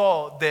 they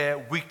saw their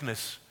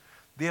weakness.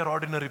 They are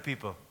ordinary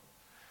people.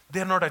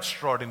 They're not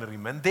extraordinary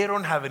men. They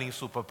don't have any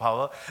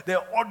superpower.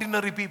 They're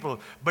ordinary people.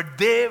 But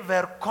they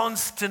were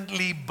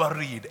constantly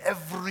buried.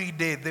 Every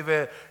day they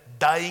were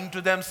dying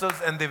to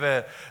themselves and they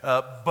were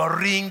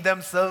burying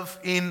themselves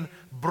in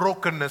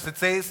brokenness. It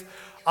says,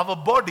 our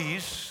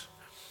bodies,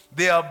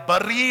 they are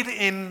buried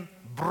in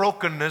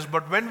brokenness.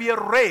 But when we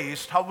are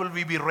raised, how will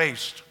we be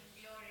raised?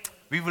 Glory.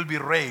 We will be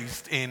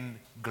raised in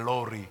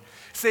glory.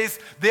 It says,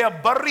 they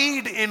are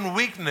buried in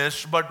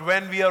weakness. But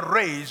when we are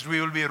raised, we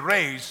will be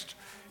raised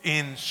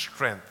in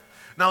strength.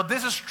 Now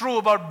this is true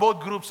about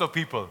both groups of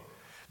people.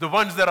 The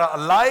ones that are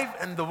alive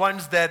and the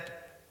ones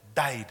that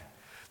died.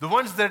 The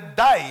ones that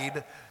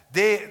died,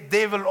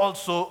 they will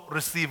also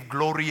receive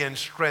glory and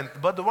strength.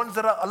 But the ones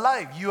that are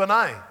alive, you and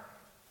I,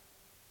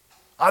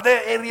 are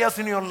there areas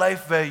in your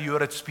life where you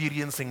are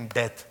experiencing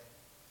death?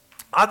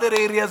 Are there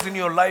areas in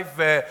your life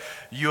where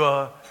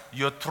you're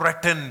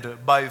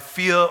threatened by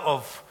fear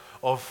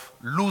of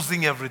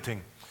losing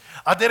everything?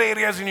 Are there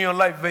areas in your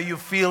life where you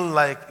feel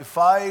like, if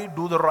I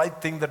do the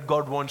right thing that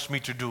God wants me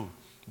to do,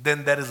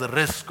 then there is a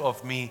risk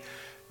of me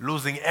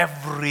losing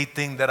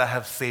everything that I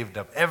have saved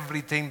up,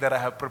 everything that I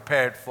have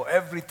prepared for,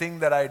 everything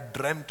that I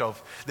dreamt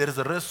of. There is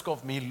a risk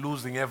of me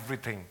losing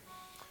everything.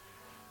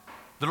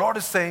 The Lord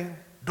is saying,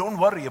 don't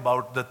worry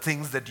about the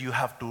things that you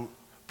have to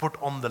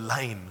put on the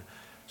line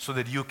so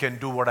that you can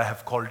do what I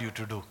have called you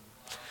to do,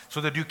 so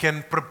that you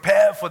can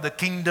prepare for the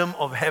kingdom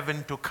of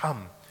heaven to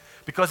come.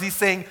 Because he's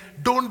saying,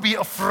 don't be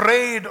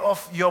afraid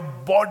of your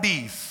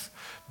bodies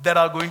that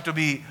are going to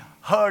be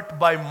hurt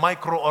by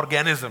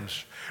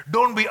microorganisms.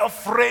 Don't be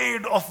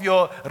afraid of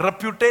your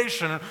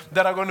reputation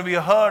that are going to be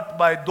hurt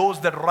by those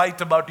that write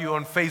about you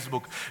on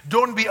Facebook.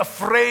 Don't be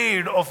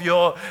afraid of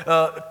your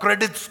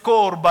credit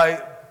score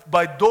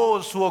by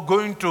those who are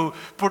going to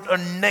put a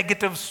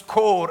negative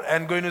score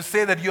and going to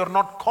say that you're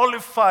not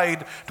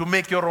qualified to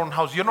make your own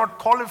house. You're not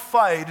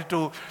qualified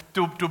to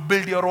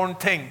build your own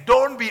thing.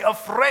 Don't be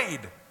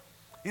afraid.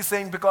 He's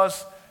saying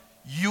because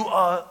you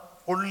are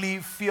only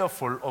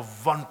fearful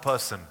of one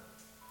person.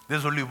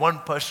 There's only one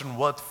person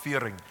worth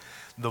fearing.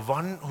 The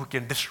one who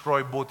can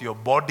destroy both your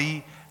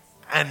body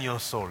and your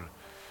soul.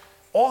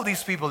 All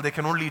these people, they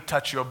can only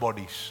touch your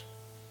bodies.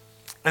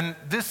 And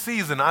this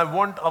season, I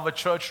want our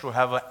church to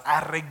have an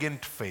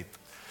arrogant faith.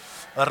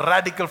 A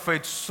radical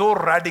faith, so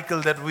radical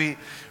that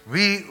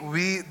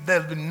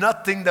there'll be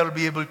nothing that will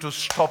be able to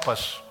stop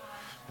us.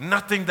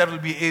 Nothing that will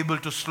be able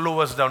to slow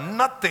us down.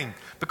 Nothing.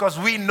 Because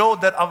we know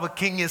that our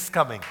King is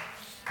coming.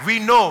 We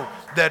know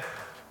that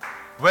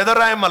whether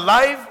I am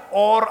alive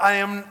or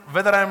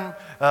whether I'm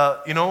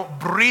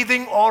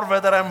breathing or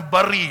whether I'm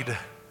buried,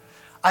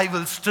 I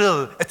will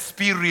still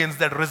experience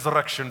that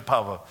resurrection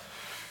power.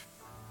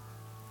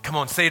 Come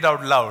on, say it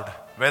out loud.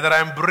 Whether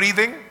I'm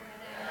breathing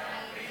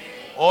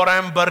or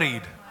I'm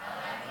buried,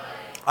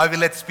 I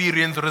will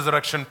experience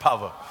resurrection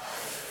power.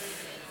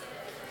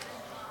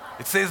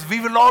 It says we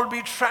will all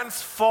be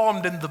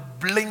transformed in the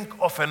blink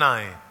of an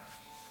eye.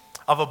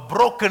 Our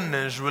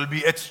brokenness will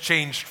be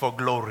exchanged for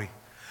glory.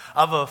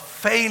 Our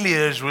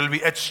failures will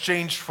be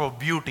exchanged for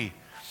beauty.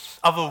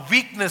 Our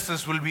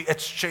weaknesses will be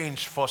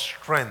exchanged for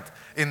strength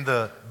in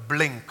the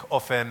blink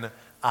of an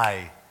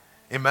eye.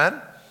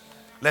 Amen?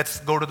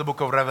 Let's go to the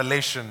book of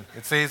Revelation.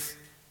 It says,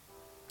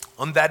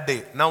 on that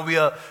day, now we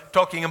are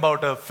talking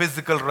about a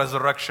physical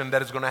resurrection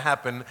that is going to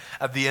happen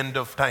at the end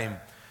of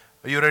time.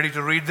 Are you ready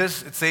to read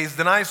this? It says,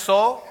 then I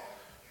saw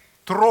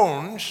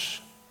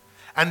thrones,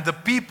 and the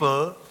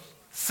people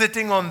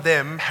sitting on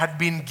them had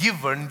been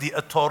given the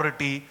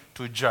authority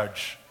to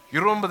judge.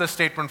 You remember the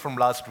statement from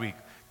last week?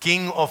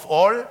 King of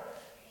all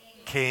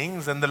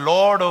kings and the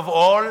Lord of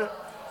all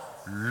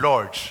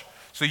lords.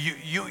 So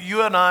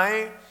you and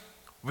I,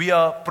 we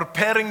are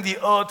preparing the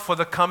earth for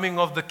the coming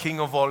of the King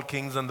of all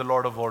kings and the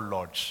Lord of all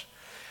lords.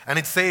 And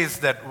it says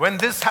that when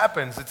this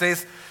happens, it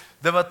says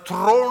there were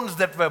thrones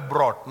that were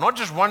brought. Not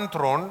just one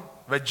throne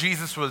where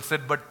Jesus will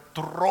sit, but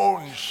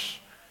thrones.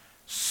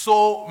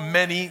 So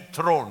many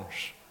thrones.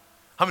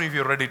 How many of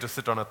you are ready to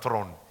sit on a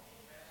throne?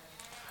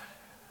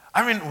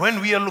 I mean,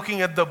 when we are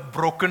looking at the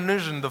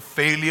brokenness and the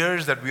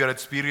failures that we are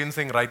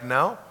experiencing right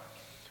now,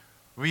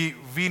 we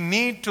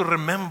need to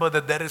remember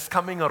that there is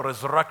coming a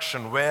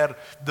resurrection where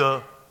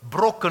the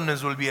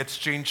brokenness will be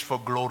exchanged for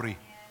glory.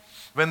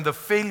 When the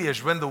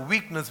failures, when the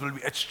weakness will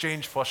be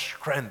exchanged for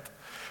strength.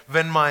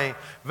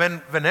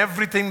 When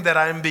everything that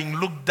I am being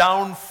looked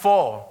down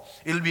for,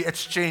 it will be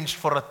exchanged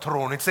for a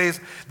throne. It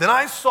says, then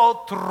I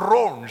saw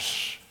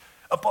thrones.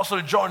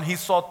 Apostle John, he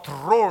saw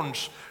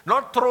thrones.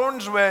 Not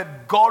thrones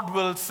where God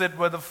will sit,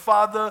 where the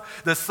Father,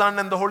 the Son,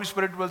 and the Holy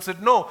Spirit will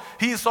sit. No,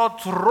 he saw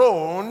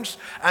thrones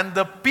and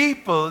the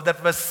people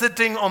that were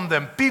sitting on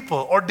them.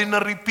 People,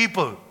 ordinary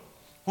people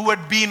who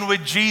had been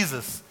with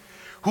Jesus,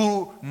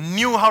 who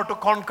knew how to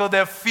conquer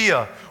their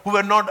fear, who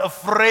were not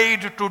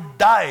afraid to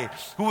die,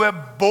 who were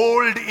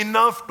bold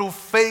enough to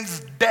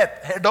face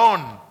death head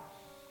on.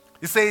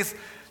 It says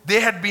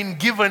they had been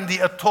given the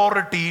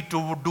authority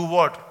to do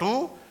what?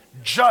 To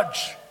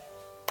judge.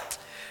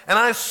 And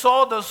I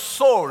saw the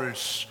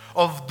souls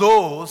of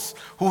those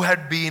who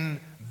had been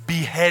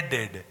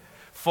beheaded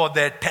for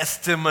their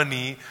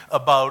testimony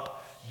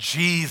about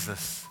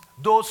Jesus.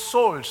 Those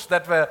souls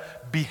that were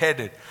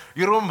beheaded.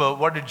 You remember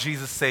what did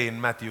Jesus say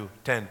in Matthew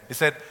 10? He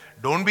said,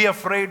 don't be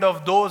afraid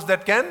of those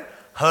that can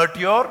hurt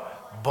your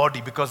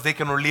body, because they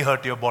can only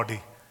hurt your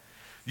body.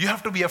 You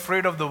have to be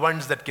afraid of the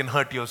ones that can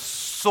hurt your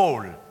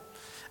soul.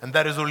 And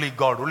that is only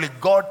God. Only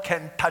God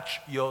can touch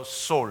your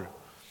soul.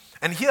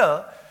 And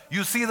here,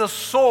 you see the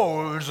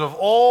souls of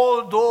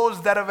all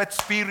those that have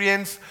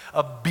experienced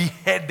a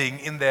beheading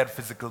in their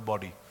physical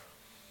body.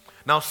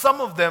 Now, some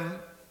of them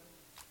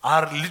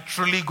are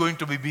literally going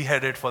to be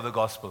beheaded for the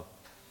gospel.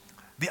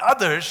 The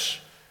others,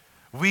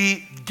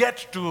 we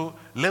get to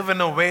live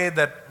in a way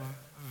that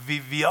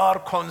we are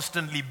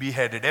constantly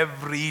beheaded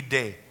every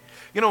day.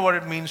 You know what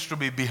it means to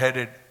be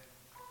beheaded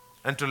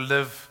and to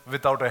live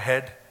without a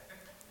head?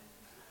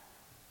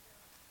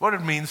 What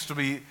it means to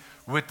be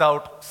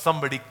without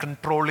somebody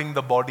controlling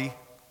the body.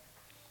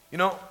 You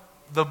know,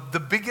 the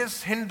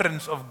biggest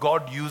hindrance of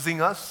God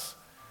using us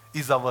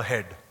is our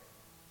head.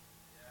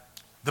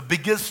 The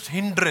biggest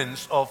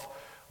hindrance of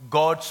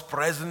God's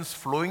presence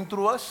flowing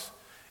through us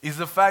is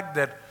the fact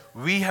that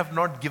we have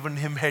not given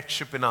Him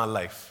headship in our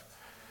life.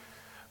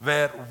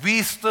 Where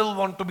we still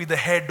want to be the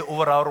head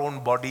over our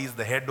own bodies,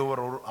 the head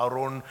over our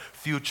own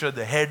future,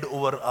 the head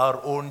over our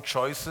own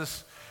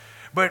choices.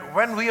 But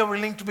when we are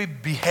willing to be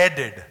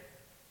beheaded,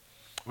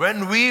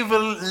 when we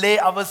will lay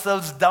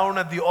ourselves down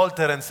at the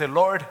altar and say,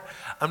 Lord,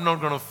 I'm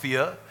not going to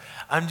fear.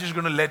 I'm just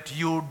going to let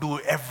you do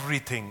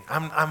everything.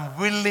 I'm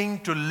willing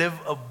to live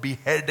a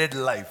beheaded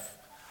life.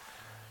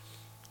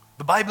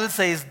 The Bible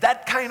says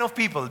that kind of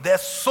people, their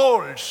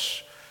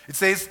souls. It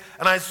says,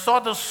 and I saw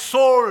the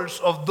souls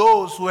of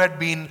those who had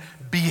been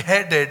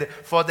beheaded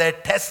for their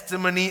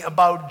testimony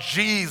about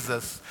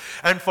Jesus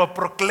and for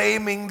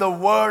proclaiming the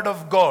word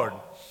of God.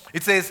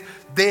 It says,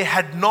 they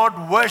had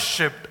not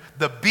worshipped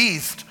the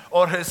beast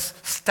or his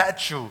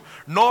statue,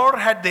 nor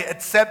had they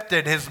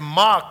accepted his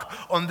mark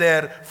on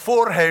their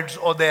foreheads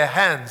or their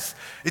hands.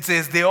 It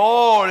says they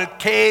all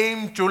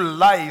came to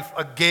life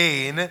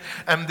again,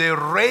 and they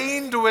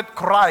reigned with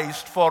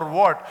Christ for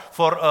what?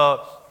 For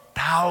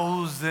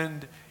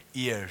 1,000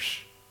 years.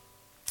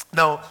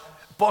 Now,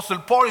 Apostle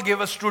Paul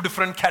gave us two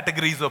different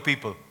categories of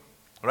people,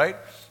 right?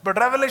 But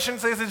Revelation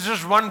says it's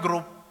just one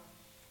group.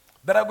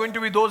 There are going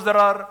to be those that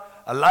are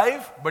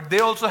alive, but they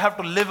also have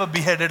to live a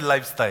beheaded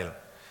lifestyle.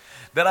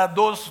 There are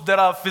those that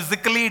are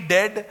physically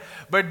dead,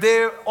 but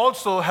they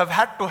also have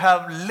had to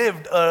have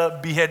lived a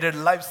beheaded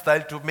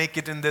lifestyle to make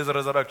it in this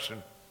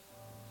resurrection.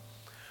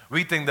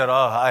 We think that,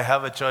 I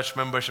have a church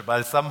membership,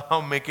 I'll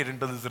somehow make it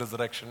into this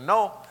resurrection.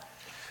 No.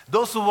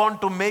 Those who want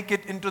to make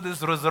it into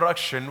this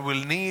resurrection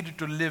will need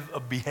to live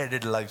a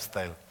beheaded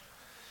lifestyle.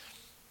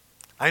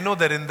 I know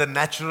that in the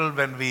natural,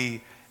 when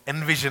we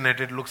envision it,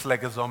 it looks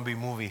like a zombie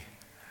movie.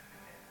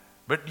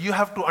 But you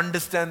have to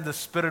understand the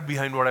spirit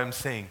behind what I'm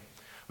saying.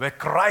 Where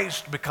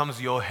Christ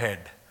becomes your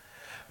head,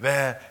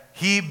 where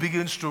He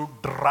begins to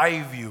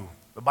drive you.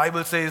 The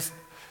Bible says,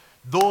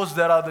 those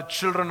that are the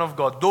children of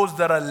God, those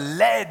that are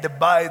led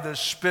by the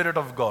Spirit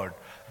of God,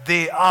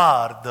 they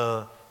are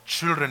the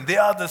children, they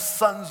are the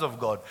sons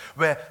of God,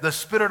 where the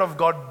Spirit of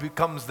God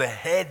becomes the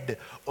head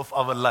of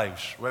our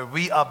lives, where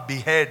we are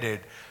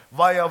beheaded.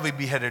 Why are we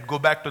beheaded? Go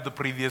back to the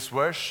previous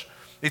verse.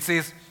 It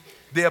says,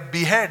 they are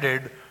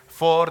beheaded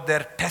for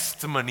their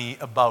testimony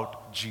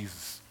about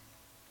Jesus.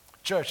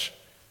 Church,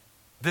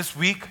 This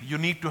week, you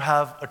need to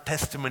have a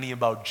testimony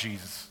about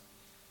Jesus.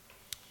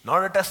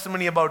 Not a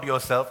testimony about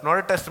yourself, not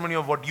a testimony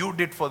of what you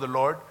did for the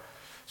Lord.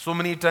 So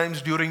many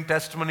times during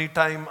testimony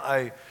time,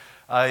 I'm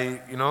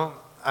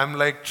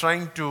like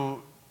trying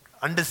to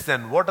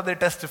understand what are they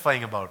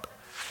testifying about.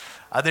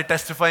 Are they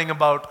testifying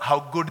about how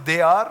good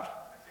they are?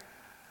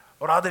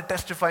 Or are they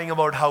testifying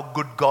about how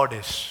good God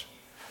is?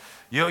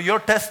 Your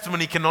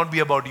testimony cannot be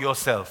about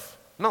yourself.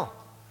 No.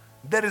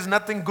 There is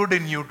nothing good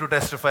in you to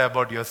testify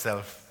about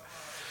yourself.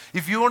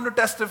 If you want to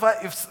testify,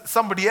 if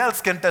somebody else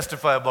can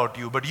testify about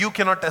you, but you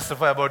cannot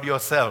testify about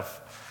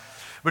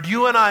yourself. But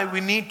you and I, we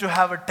need to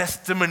have a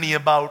testimony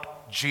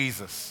about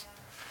Jesus.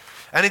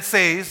 And it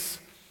says,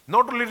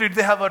 not only did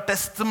they have a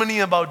testimony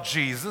about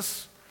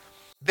Jesus,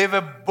 they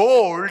were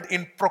bold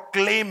in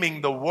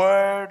proclaiming the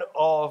word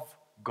of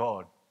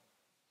God.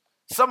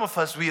 Some of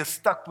us, we are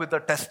stuck with a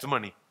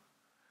testimony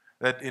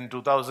that in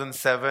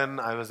 2007,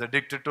 I was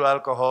addicted to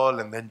alcohol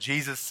and then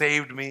Jesus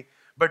saved me.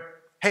 But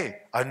hey,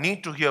 I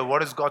need to hear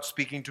what is God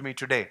speaking to me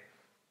today.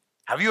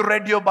 Have you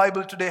read your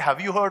Bible today?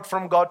 Have you heard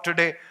from God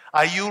today?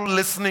 Are you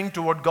listening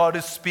to what God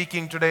is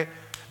speaking today?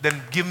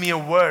 Then give me a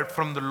word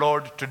from the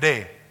Lord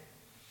today.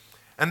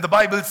 And the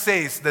Bible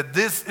says that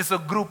this is a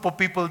group of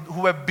people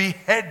who were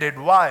beheaded.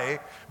 Why?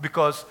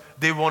 Because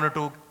they wanted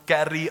to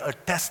carry a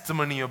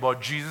testimony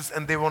about Jesus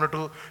and they wanted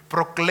to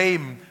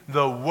proclaim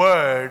the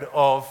word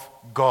of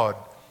God.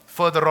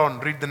 Further on,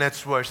 read the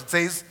next verse. It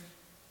says,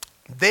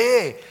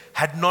 they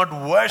had not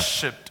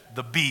worshipped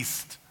the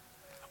beast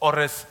or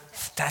his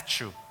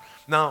statue.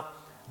 Now,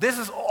 this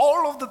is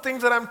all of the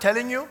things that I'm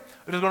telling you.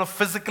 It is going to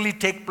physically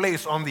take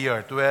place on the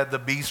earth where the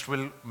beast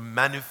will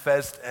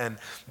manifest and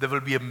there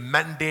will be a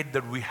mandate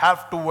that we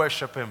have to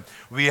worship him.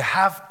 We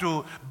have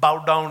to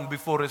bow down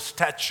before his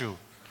statue.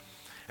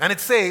 And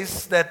it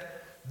says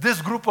that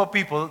this group of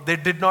people, they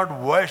did not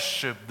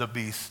worship the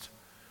beast.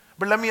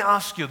 But let me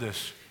ask you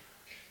this.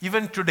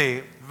 Even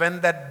today,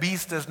 when that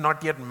beast is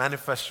not yet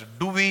manifested,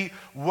 do we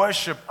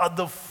worship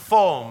other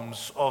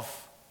forms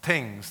of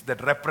things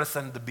that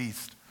represent the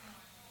beast?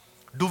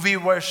 Do we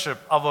worship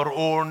our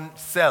own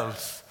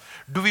selves?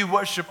 Do we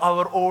worship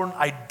our own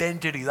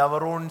identities,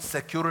 our own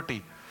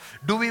security?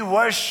 Do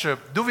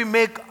we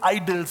make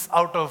idols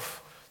out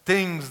of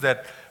things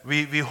that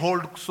we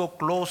hold so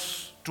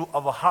close to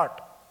our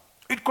heart?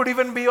 It could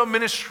even be your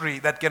ministry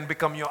that can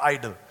become your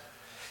idol.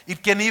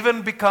 It can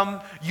even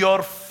become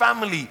your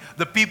family,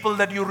 the people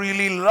that you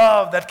really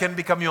love, that can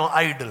become your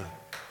idol.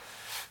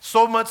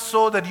 So much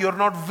so that you're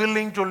not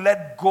willing to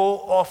let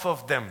go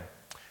of them.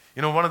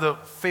 You know, one of the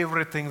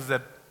favorite things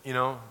that,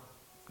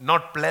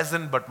 not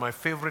pleasant, but my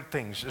favorite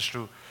things is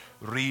to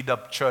read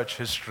up church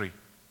history.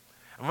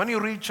 And when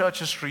you read church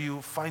history,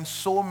 you find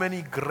so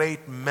many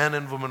great men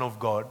and women of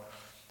God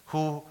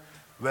who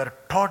were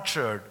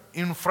tortured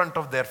in front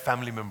of their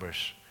family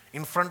members,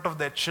 in front of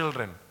their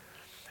children.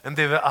 And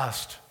they were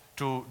asked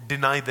to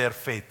deny their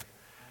faith.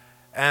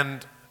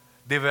 And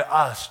they were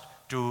asked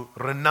to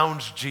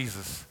renounce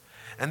Jesus.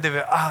 And they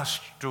were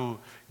asked to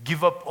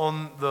give up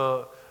on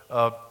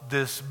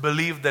this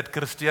belief that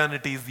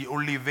Christianity is the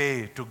only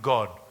way to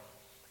God.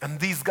 And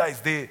these guys,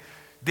 they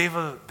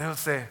will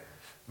say,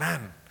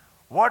 man,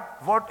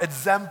 what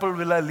example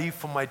will I leave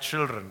for my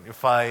children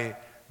if I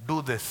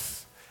do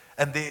this?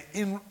 And they,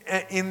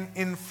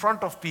 in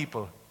front of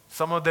people,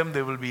 some of them,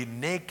 they will be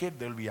naked,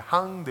 they'll be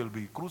hung, they'll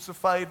be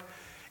crucified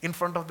in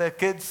front of their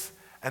kids,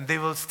 and they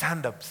will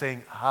stand up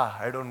saying,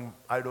 I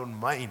don't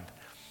mind.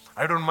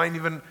 I don't mind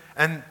even.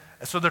 And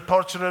so the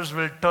torturers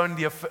will turn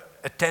the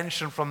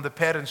attention from the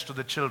parents to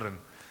the children,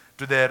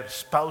 to their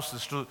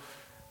spouses,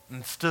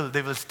 and still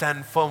they will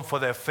stand firm for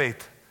their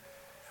faith.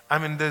 I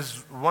mean,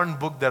 there's one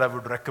book that I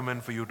would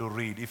recommend for you to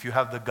read if you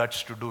have the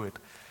guts to do it.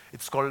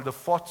 It's called The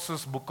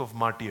Foxe's Book of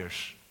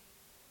Martyrs.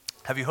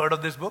 Have you heard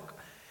of this book?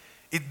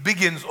 It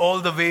begins all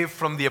the way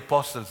from the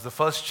apostles. The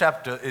first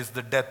chapter is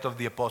the death of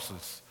the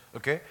apostles,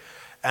 okay?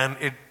 And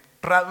it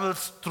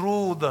travels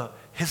through the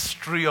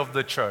history of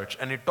the church,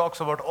 and it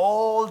talks about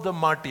all the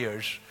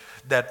martyrs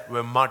that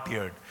were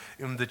martyred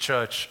in the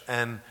church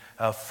and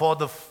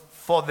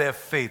for their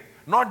faith.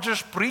 Not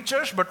just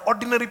preachers, but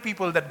ordinary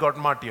people that got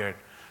martyred.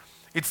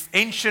 It's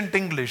ancient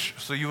English,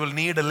 so you will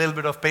need a little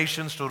bit of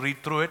patience to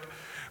read through it.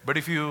 But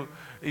if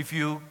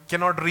you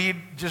cannot read,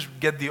 just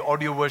get the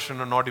audio version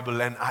on Audible.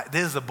 And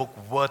this is a book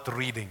worth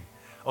reading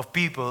of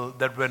people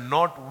that were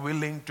not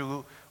willing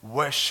to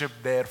worship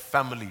their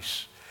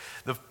families.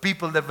 The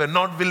people that were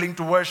not willing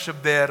to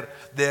worship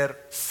their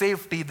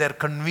safety, their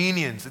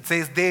convenience. It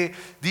says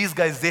these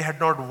guys, they had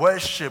not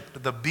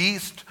worshipped the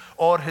beast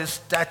or his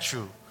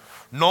statue,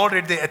 nor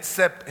did they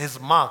accept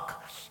his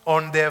mark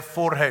on their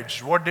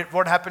foreheads.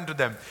 What happened to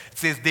them? It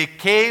says they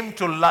came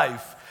to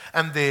life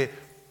and they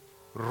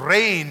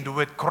reigned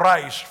with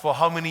Christ for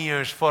how many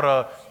years? For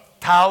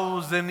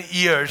 1,000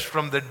 years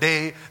from the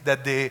day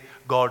that they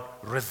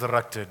got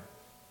resurrected.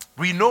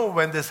 We know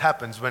when this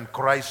happens, when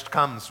Christ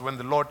comes, when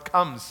the Lord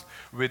comes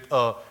with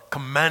a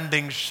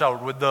commanding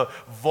shout, with the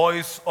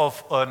voice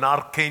of an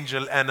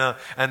archangel and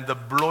the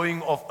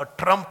blowing of a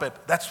trumpet.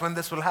 That's when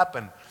this will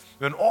happen.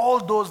 When all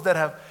those that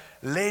have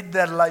laid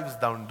their lives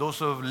down, those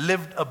who have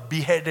lived a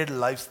beheaded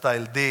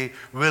lifestyle, they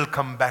will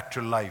come back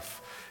to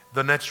life.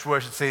 The next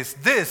verse says,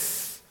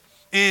 this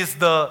is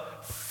the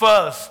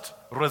first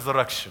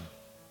resurrection.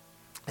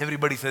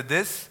 Everybody said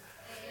this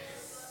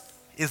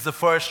is the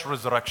first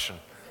resurrection.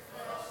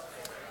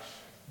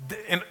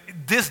 And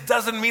this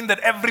doesn't mean that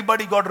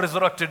everybody got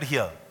resurrected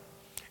here.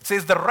 It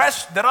says the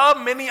rest, there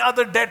are many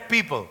other dead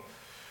people.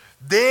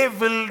 They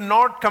will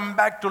not come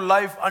back to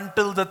life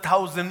until the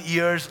 1,000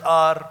 years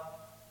are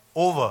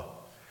over.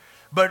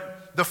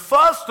 But the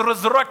first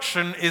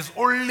resurrection is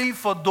only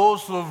for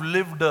those who have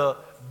lived a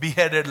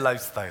beheaded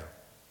lifestyle,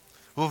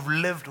 who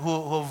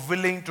are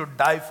willing to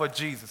die for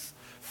Jesus,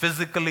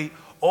 physically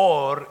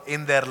or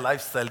in their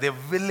lifestyle. They're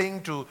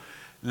willing to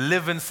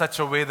live in such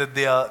a way that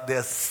they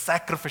are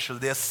sacrificial,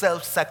 they are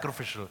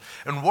self-sacrificial.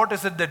 And what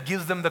is it that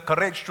gives them the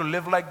courage to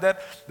live like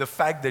that? The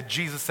fact that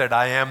Jesus said,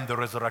 I am the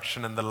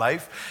resurrection and the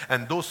life.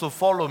 And those who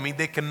follow me,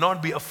 they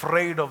cannot be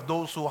afraid of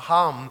those who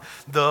harm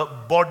the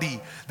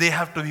body. They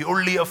have to be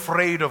only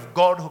afraid of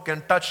God who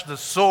can touch the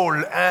soul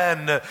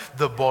and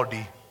the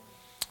body.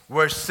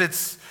 Verse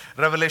 6,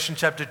 Revelation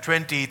chapter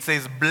 20, it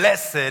says,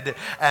 blessed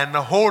and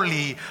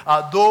holy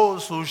are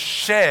those who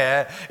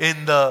share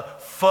in the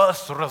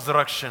first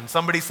resurrection.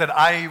 Somebody said,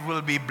 I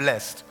will be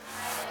blessed.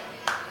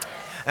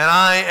 And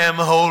I am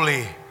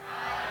holy.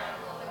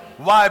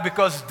 Why?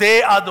 Because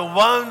they are the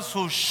ones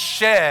who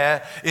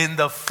share in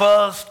the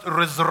first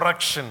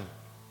resurrection.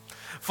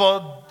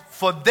 For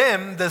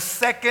them, the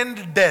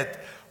second death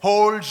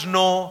holds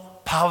no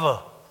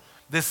power.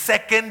 The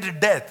second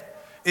death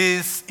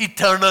is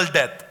eternal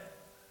death.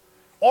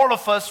 All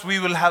of us, we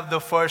will have the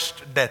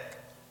first death.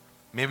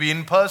 Maybe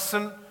in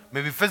person,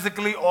 maybe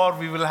physically, or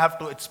we will have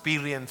to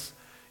experience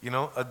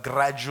a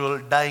gradual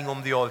dying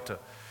on the altar.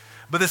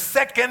 But the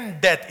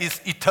second death is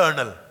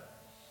eternal.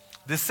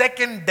 The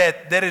second death,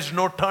 there is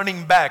no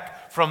turning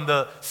back from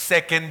the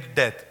second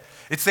death.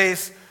 It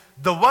says,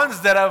 the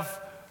ones that have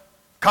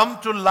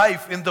come to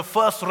life in the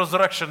first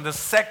resurrection, the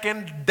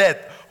second death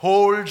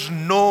holds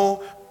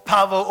no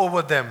power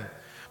over them.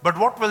 But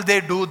what will they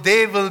do?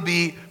 They will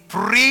be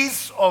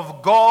priests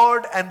of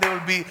God and they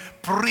will be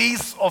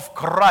priests of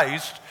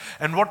Christ.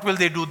 And what will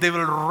they do? They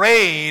will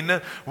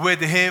reign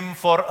with Him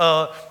for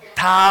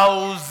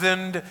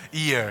 1,000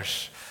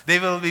 years. They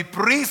will be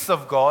priests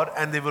of God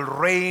and they will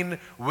reign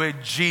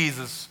with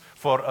Jesus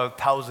for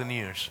 1,000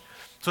 years.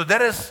 So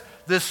there is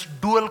this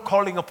dual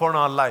calling upon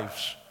our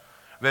lives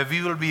where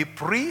we will be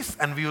priests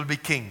and we will be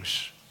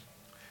kings.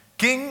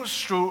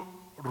 Kings to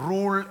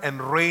rule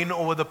and reign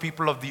over the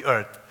people of the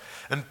earth.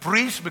 And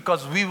priests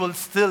because we will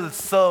still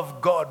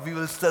serve God. We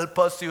will still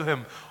pursue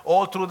Him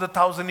all through the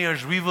 1,000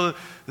 years. We will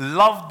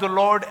love the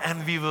Lord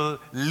and we will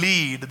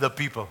lead the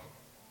people.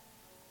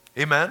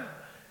 Amen.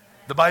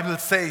 The Bible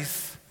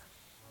says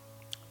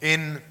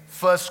in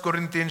 1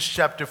 Corinthians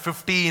chapter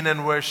 15 and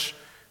verse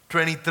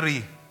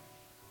 23,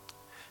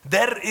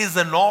 there is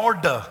an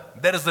order,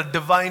 there is a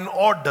divine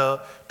order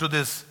to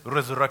this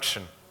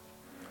resurrection.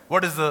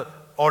 What is the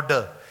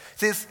order? It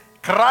says,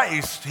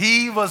 Christ,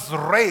 He was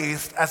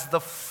raised as the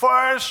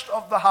first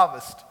of the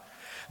harvest.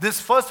 This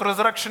first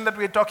resurrection that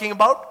we are talking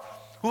about,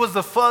 who was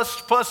the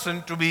first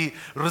person to be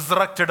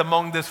resurrected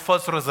among this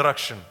first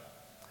resurrection?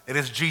 It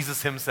is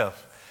Jesus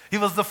Himself. He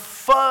was the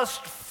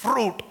first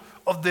fruit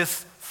of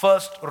this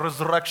first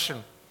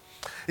resurrection.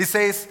 He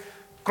says,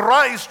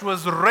 Christ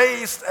was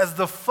raised as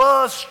the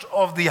first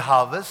of the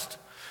harvest.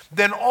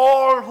 Then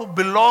all who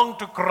belong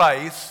to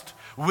Christ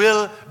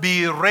will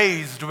be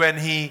raised when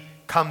He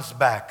comes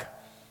back.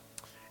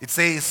 It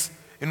says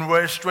in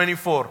verse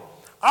 24,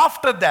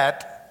 after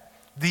that,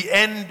 the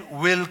end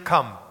will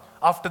come.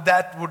 After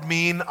that would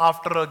mean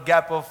after a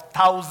gap of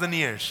 1,000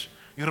 years.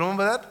 You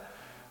remember that?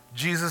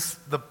 Jesus,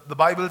 the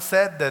Bible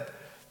said that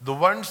the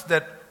ones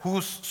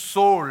whose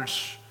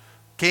souls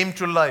came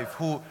to life,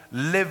 who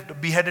lived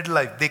beheaded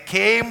life, they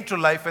came to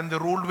life and they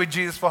ruled with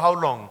Jesus for how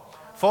long?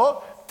 For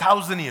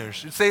 1,000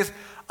 years. It says,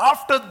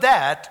 after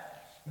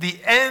that, the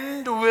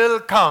end will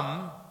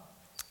come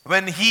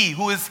when He,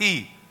 who is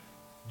He?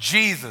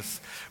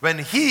 Jesus, when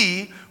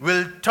He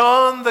will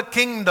turn the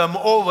kingdom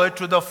over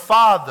to the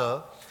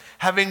Father,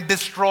 having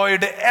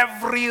destroyed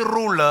every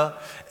ruler,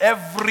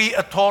 every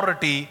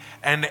authority,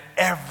 and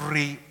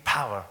every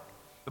power.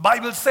 The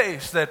Bible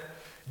says that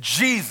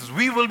Jesus,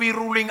 we will be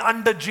ruling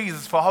under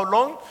Jesus for how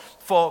long?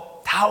 For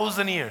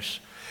 1,000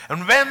 years.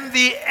 And when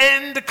the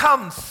end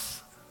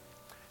comes,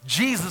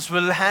 Jesus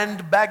will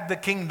hand back the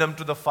kingdom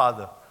to the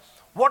Father.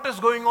 What is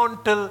going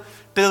on till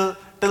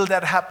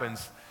that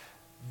happens?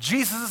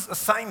 Jesus'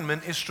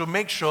 assignment is to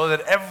make sure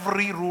that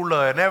every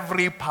ruler and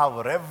every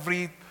power,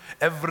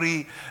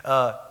 every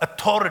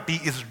authority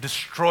is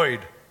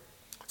destroyed.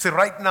 See,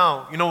 right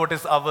now, you know what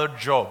is our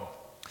job?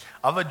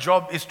 Our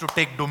job is to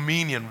take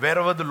dominion.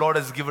 Wherever the Lord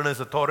has given us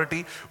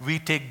authority, we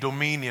take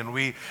dominion.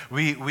 We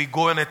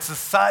go and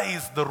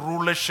exercise the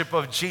rulership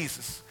of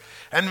Jesus.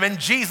 And when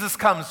Jesus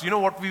comes, you know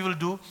what we will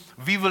do?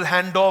 We will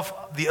hand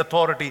off the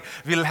authority.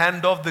 We'll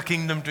hand off the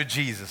kingdom to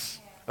Jesus.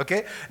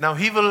 Okay? Now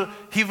he will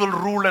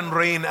rule and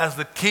reign as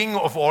the King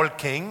of all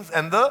kings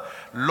and the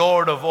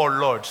Lord of all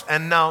lords.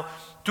 And now,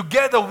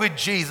 together with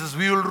Jesus,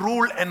 we will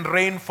rule and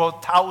reign for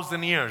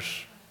 1,000 years.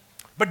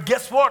 But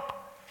guess what?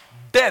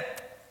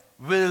 Death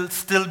will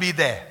still be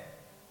there.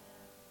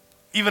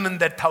 Even in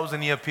that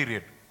 1,000-year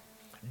period.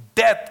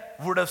 Death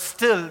would have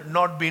still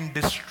not been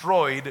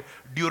destroyed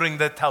during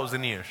that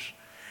 1,000 years.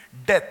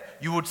 Death,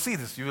 you would see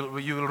this. You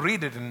will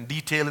read it in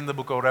detail in the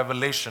book of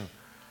Revelation.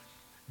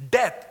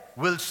 Death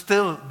will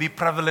still be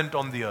prevalent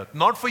on the earth.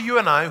 Not for you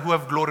and I who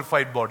have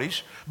glorified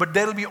bodies, but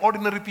there will be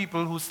ordinary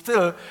people who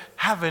still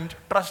haven't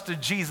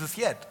trusted Jesus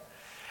yet.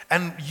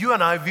 And you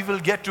and I, we will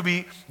get to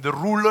be the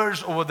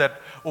rulers over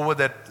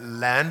that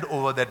land,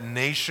 over that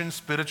nation,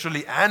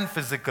 spiritually and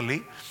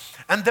physically.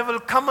 And there will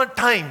come a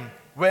time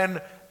when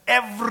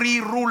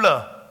every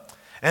ruler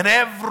and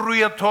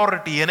every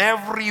authority and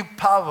every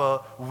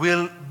power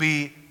will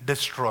be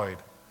destroyed.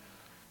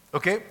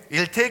 Okay?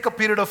 It'll take a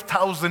period of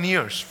 1,000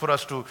 years for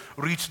us to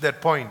reach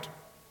that point.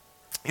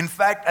 In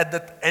fact, at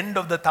the end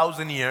of the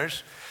 1,000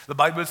 years, the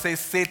Bible says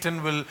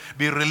Satan will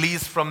be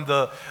released from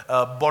the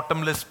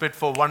bottomless pit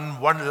for one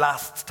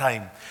last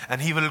time.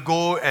 And he will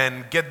go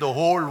and get the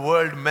whole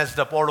world messed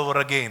up all over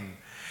again.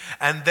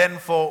 And then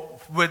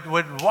with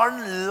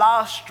one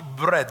last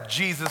breath,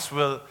 Jesus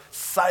will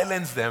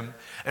silence them.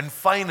 And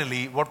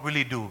finally, what will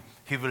he do?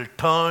 He will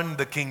turn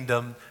the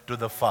kingdom to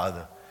the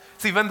Father.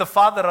 See, when the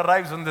Father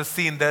arrives on the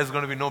scene, there's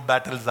going to be no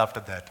battles after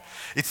that.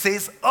 It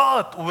says,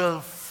 earth will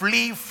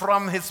flee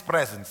from his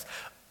presence.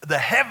 The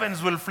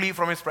heavens will flee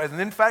from his presence.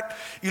 In fact,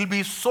 it'll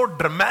be so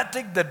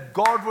dramatic that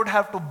God would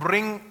have to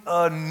bring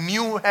a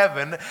new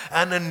heaven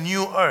and a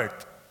new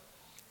earth.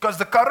 Because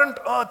the current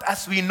earth,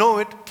 as we know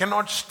it,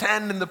 cannot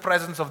stand in the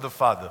presence of the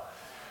Father.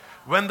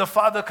 When the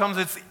Father comes,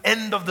 it's the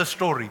end of the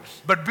story.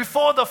 But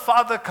before the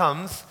Father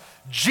comes,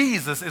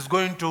 Jesus is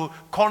going to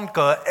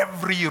conquer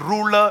every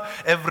ruler,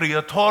 every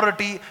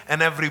authority,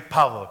 and every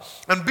power.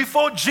 And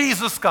before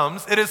Jesus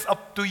comes, it is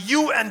up to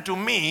you and to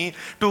me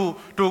to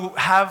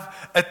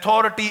have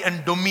authority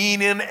and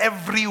dominion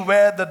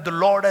everywhere that the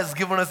Lord has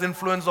given us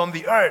influence on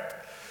the earth.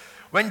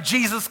 When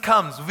Jesus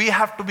comes, we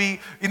have to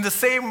be, in the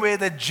same way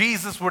that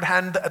Jesus would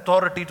hand the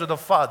authority to the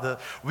Father,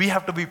 we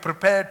have to be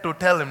prepared to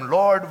tell him,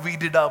 Lord, we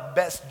did our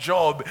best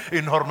job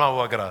in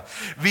Hormavagra.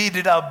 We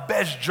did our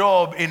best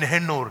job in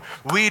Hennur.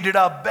 We did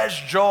our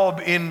best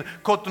job in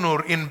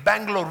Kotnur, in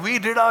Bangalore. We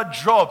did our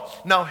job.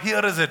 Now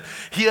here is it.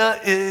 Here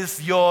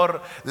is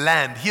your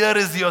land. Here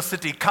is your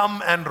city.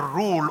 Come and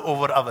rule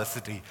over our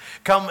city.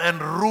 Come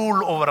and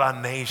rule over our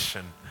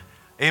nation.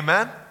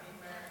 Amen?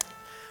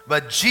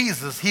 But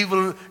Jesus, he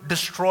will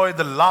destroy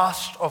the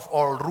last of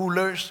all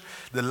rulers,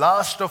 the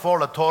last of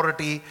all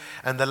authority,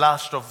 and the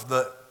last of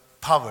the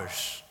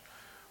powers.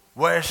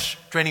 Verse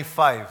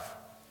 25.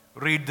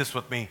 Read this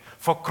with me.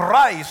 For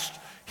Christ,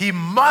 he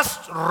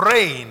must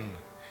reign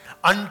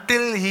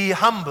until he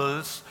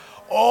humbles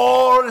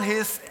all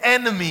his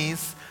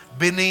enemies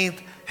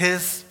beneath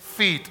his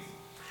feet.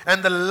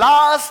 And the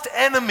last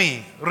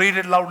enemy, read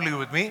it loudly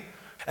with me,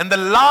 and the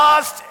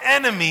last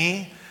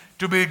enemy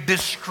to be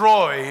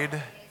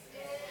destroyed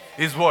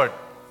is what?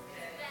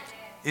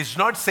 It's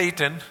not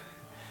Satan.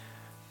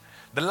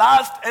 The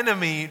last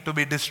enemy to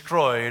be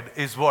destroyed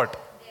is what?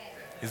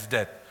 Is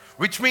death.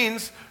 Which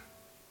means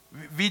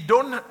we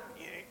don't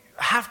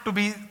have to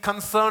be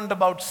concerned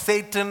about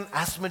Satan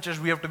as much as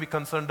we have to be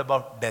concerned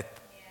about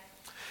death.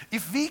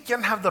 If we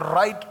can have the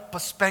right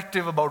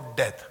perspective about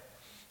death,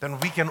 then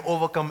we can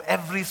overcome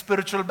every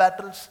spiritual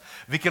battles.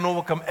 We can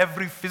overcome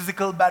every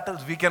physical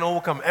battles. We can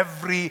overcome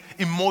every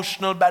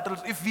emotional battles.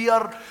 If we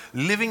are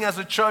living as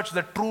a church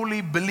that truly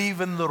believe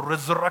in the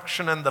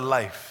resurrection and the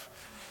life,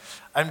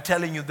 I'm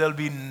telling you, there'll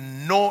be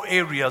no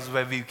areas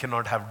where we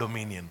cannot have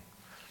dominion.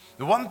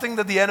 The one thing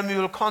that the enemy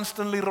will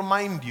constantly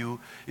remind you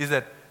is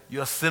that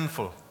you are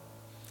sinful,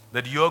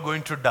 that you are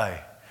going to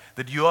die,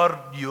 that you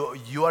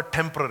are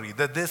temporary,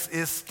 that this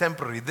is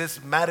temporary,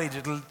 this marriage,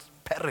 it'll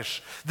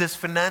perish. This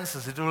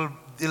finances,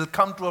 it'll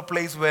come to a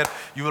place where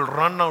you will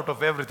run out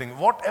of everything.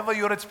 Whatever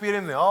you're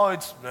experiencing,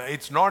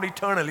 it's not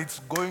eternal, it's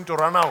going to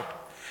run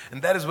out.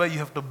 And that is why you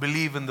have to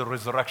believe in the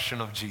resurrection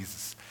of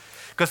Jesus.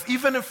 Because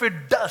even if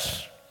it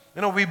does,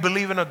 we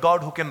believe in a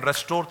God who can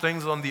restore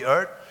things on the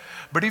earth.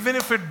 But even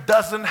if it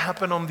doesn't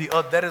happen on the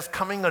earth, there is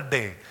coming a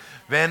day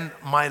when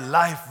my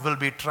life will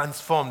be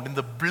transformed in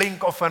the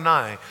blink of an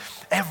eye.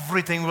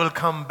 Everything will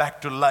come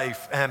back to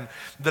life. And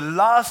the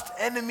last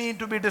enemy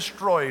to be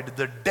destroyed,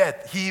 the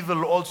death, he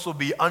will also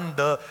be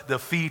under the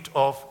feet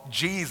of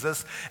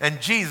Jesus. And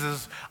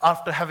Jesus,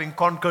 after having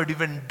conquered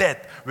even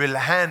death, will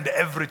hand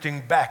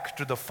everything back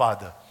to the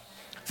Father.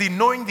 See,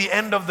 knowing the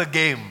end of the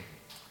game,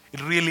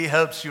 it really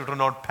helps you to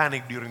not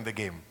panic during the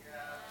game.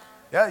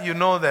 Yeah, you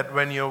know that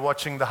when you're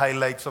watching the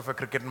highlights of a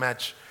cricket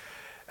match,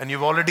 and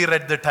you've already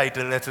read the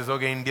title that says,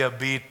 okay, India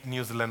beat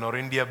New Zealand or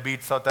India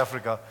beat South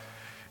Africa.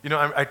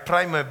 I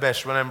try my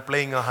best when I'm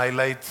playing a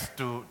highlights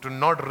to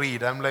not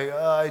read. I'm like,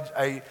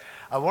 I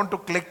want to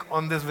click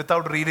on this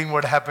without reading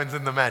what happens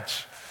in the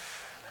match.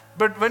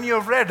 But when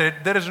you've read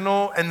it, there is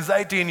no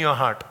anxiety in your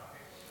heart.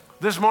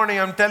 This morning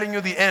I'm telling you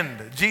the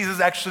end. Jesus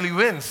actually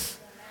wins.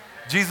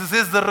 Jesus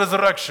is the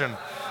resurrection.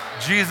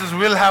 Jesus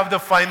will have the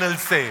final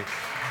say.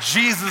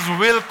 Jesus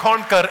will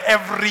conquer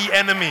every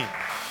enemy.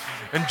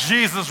 And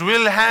Jesus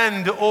will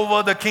hand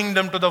over the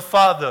kingdom to the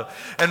Father.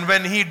 And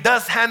when He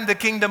does hand the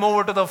kingdom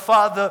over to the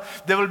Father,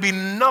 there will be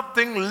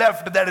nothing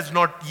left that is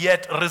not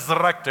yet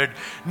resurrected.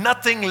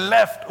 Nothing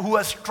left who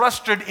has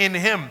trusted in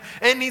Him.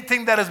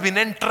 Anything that has been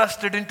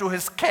entrusted into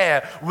His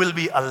care will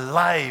be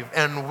alive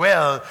and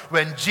well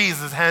when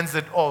Jesus hands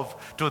it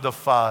off to the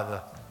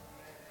Father.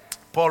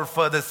 Paul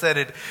further said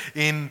it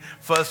in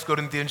 1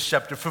 Corinthians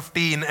chapter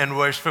 15 and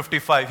verse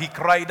 55. He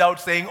cried out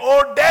saying,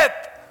 "O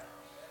death,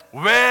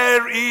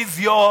 where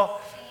is your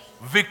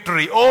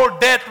victory? Oh,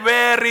 death,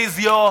 where is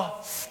your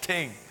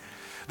sting?"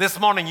 This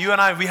morning, you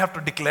and I, we have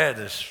to declare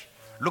this.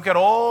 Look at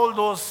all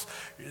those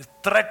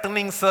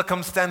threatening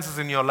circumstances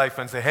in your life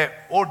and say, "Hey,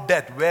 oh,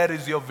 death, where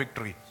is your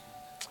victory?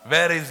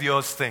 Where is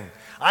your sting?"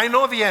 I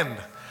know the end.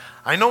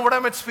 I know what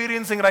I'm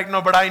experiencing right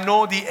now, but I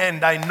know the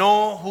end. I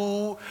know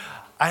who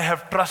I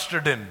have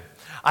trusted in.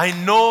 I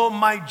know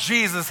my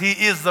Jesus. He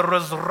is the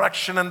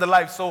resurrection and the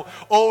life. So,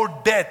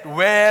 oh, death,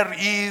 where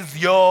is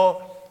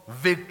your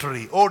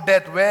victory? Oh,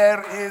 death,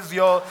 where is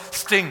your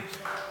sting?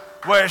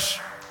 Verse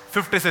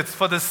 56.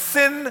 For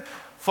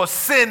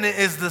sin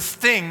is the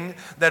sting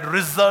that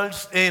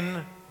results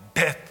in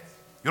death.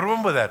 You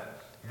remember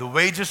that? The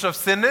wages of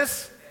sin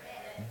is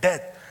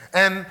death.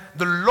 And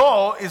the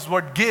law is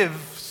what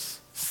gives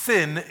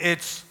sin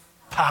its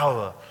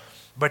power.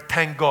 But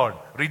thank God.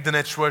 Read the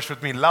next verse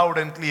with me loud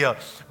and clear.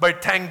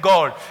 But thank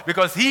God,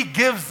 because He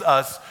gives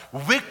us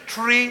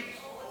victory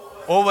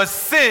over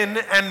sin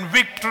and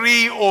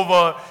victory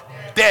over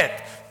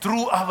death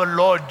through our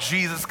Lord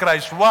Jesus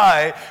Christ.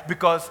 Why?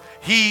 Because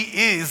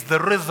He is the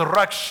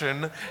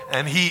resurrection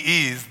and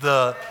He is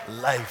the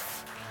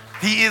life.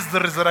 He is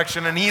the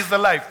resurrection and He is the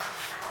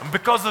life. And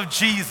because of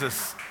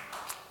Jesus,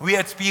 we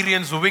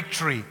experience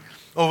victory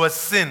over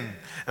sin,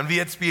 and we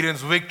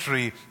experience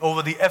victory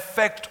over the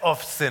effect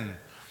of sin,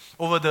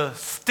 over the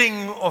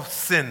sting of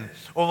sin,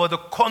 over the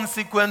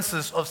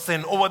consequences of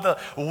sin, over the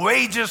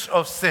wages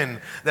of sin.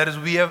 That is,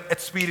 we have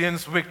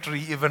experienced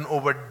victory even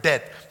over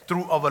death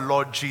through our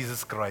Lord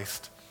Jesus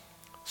Christ.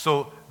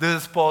 So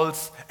this is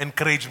Paul's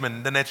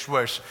encouragement, the next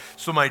verse.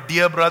 So my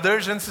dear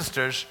brothers and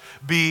sisters,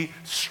 be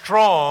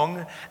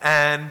strong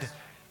and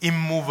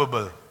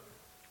immovable.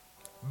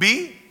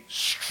 Be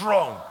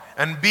strong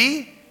and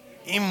be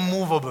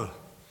immovable.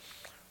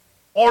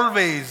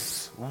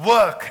 Always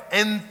work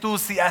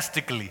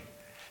enthusiastically.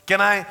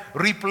 Can I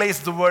replace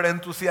the word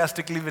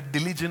enthusiastically with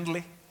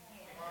diligently?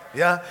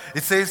 Yeah,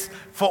 it says,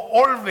 for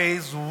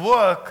always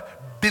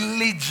work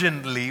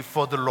diligently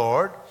for the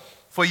Lord,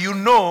 for you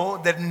know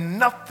that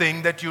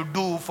nothing that you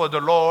do for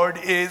the Lord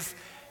is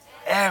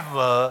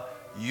ever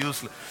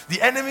useless.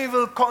 The enemy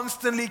will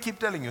constantly keep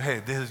telling you, hey,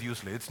 this is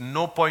useless. It's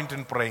no point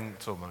in praying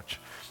so much.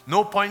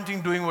 No point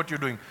in doing what you're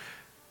doing.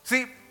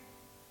 See,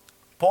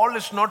 Paul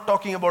is not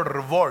talking about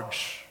rewards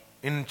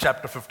in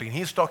chapter 15.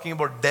 He's talking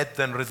about death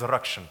and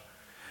resurrection.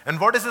 And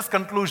what is his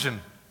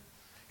conclusion?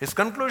 His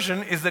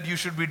conclusion is that you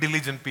should be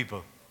diligent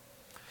people.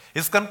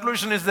 His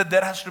conclusion is that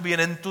there has to be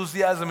an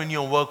enthusiasm in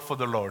your work for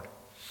the Lord.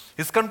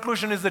 His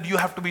conclusion is that you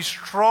have to be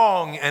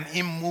strong and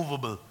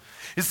immovable.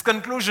 His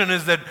conclusion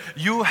is that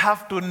you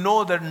have to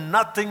know that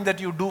nothing that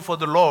you do for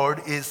the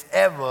Lord is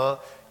ever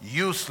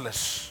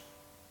useless.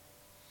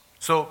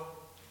 So,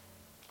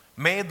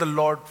 may the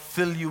Lord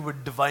fill you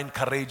with divine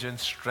courage and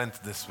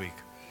strength this week.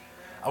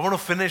 I want to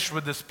finish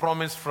with this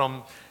promise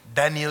from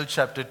Daniel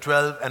chapter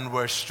 12 and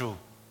verse 2.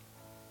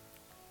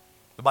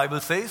 The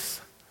Bible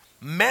says,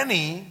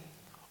 many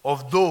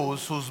of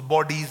those whose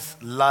bodies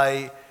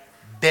lie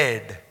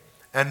dead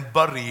and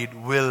buried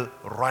will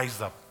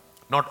rise up.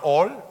 Not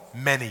all,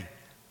 many.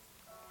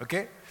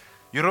 Okay?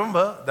 You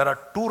remember, there are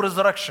two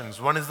resurrections.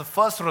 One is the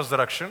first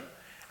resurrection,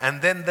 and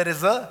then there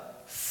is a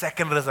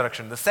second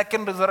resurrection. The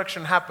second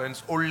resurrection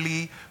happens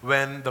only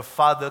when the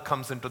Father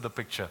comes into the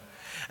picture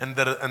and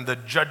the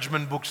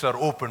judgment books are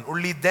open.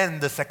 Only then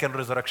the second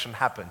resurrection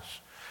happens.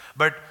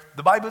 But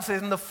the Bible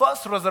says in the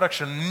first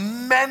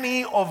resurrection,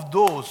 many of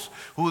those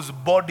whose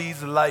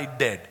bodies lie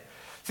dead.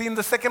 See, in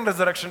the second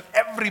resurrection,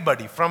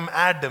 everybody from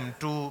Adam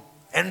to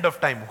end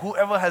of time,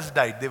 whoever has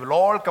died, they will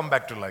all come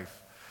back to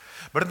life.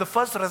 But in the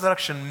first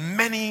resurrection,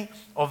 many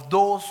of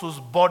those whose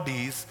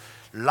bodies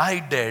lie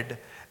dead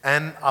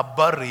and are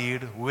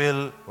buried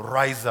will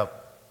rise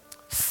up.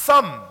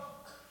 Some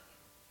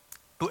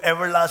to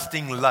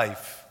everlasting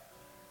life,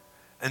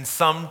 and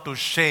some to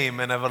shame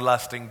and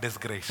everlasting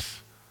disgrace.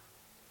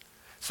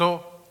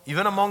 So,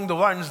 even among the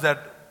ones that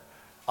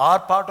are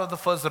part of the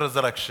first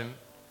resurrection,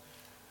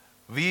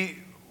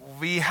 we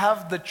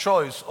have the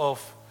choice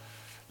of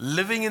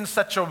living in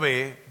such a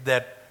way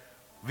that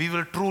we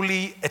will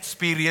truly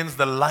experience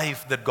the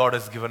life that God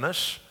has given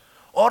us,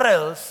 or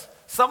else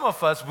some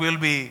of us will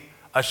be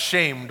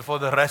ashamed for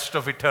the rest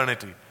of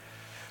eternity.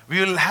 We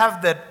will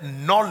have that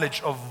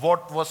knowledge of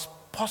what was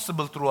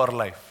possible through our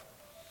life.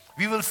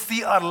 We will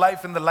see our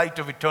life in the light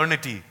of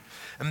eternity.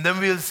 And then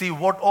we'll see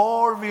what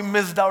all we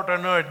missed out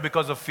on earth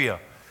because of fear.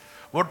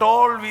 What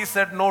all we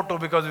said no to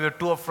because we were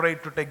too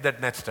afraid to take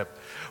that next step.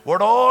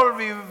 What all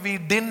we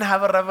didn't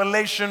have a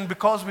revelation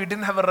because we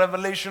didn't have a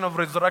revelation of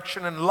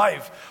resurrection and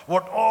life.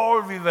 What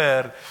all we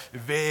were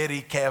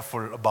very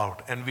careful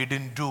about and we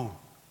didn't do.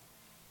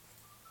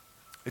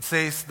 It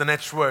says the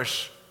next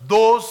verse,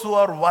 those who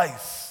are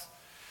wise,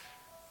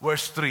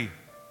 verse 3,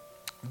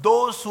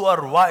 those who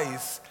are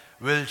wise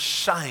will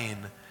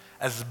shine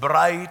as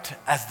bright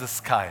as the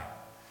sky.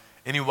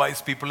 Any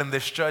wise people in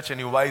this church?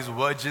 Any wise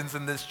virgins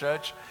in this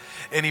church?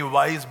 Any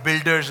wise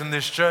builders in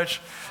this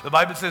church? The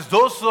Bible says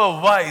those who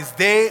are wise,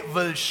 they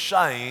will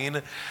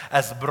shine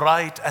as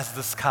bright as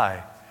the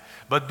sky.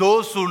 But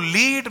those who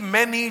lead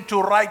many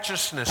to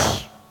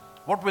righteousness,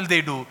 what will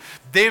they do?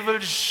 They will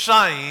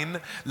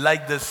shine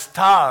like the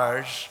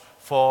stars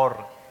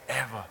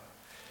forever.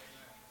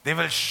 They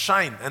will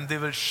shine and they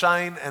will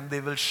shine and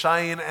they will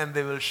shine and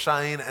they will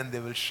shine and they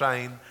will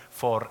shine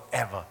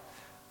forever.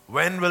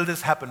 When will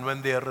this happen?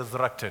 When they are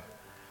resurrected.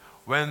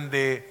 When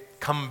they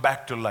come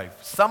back to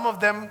life. Some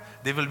of them,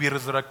 they will be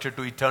resurrected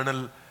to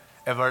eternal,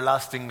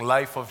 everlasting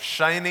life of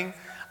shining.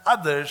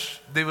 Others,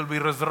 they will be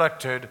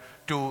resurrected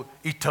to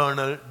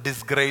eternal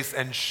disgrace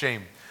and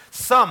shame.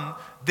 Some,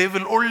 they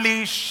will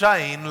only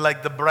shine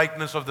like the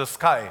brightness of the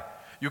sky.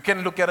 You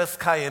can look at a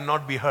sky and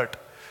not be hurt.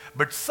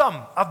 But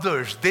some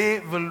others,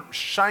 they will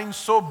shine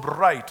so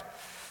bright.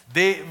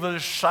 They will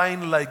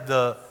shine like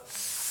the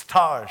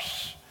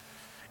stars.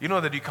 You know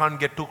that you can't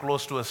get too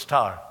close to a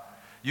star.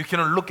 You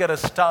cannot look at a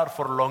star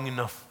for long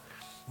enough.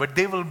 But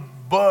they will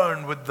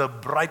burn with the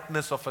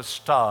brightness of a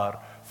star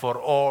for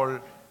all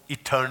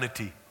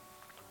eternity.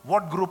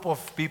 What group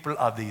of people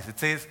are these? It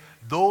says,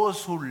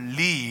 those who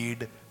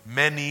lead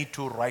many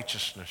to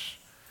righteousness.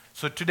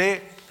 So today,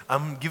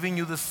 I'm giving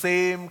you the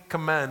same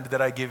command that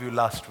I gave you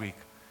last week.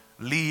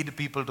 Lead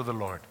people to the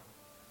Lord.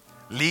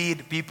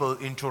 Lead people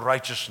into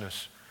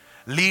righteousness.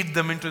 Lead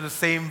them into the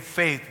same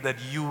faith that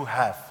you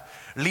have.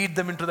 Lead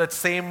them into that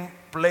same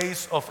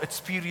place of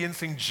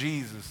experiencing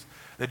Jesus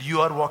that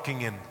you are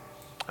walking in.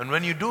 And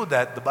when you do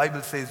that, the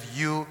Bible says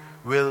you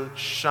will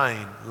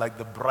shine like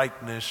the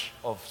brightness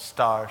of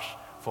stars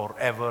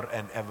forever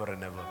and ever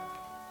and ever.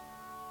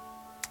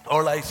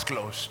 All eyes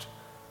closed.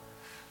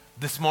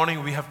 This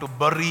morning we have to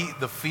bury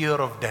the fear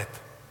of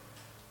death.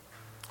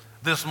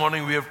 This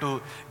morning we have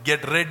to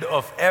get rid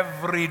of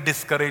every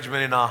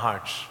discouragement in our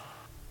hearts.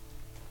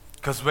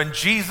 Because when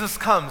Jesus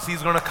comes,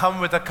 He's going to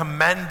come with a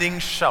commanding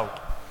shout.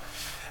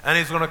 And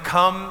He's going to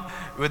come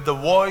with the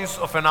voice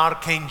of an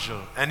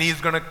archangel. And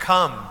He's going to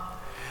come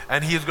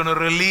and He's going to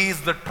release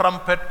the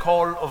trumpet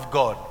call of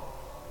God.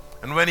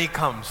 And when He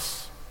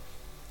comes,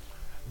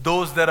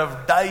 those that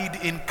have died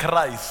in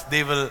Christ,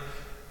 they will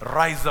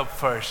rise up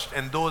first.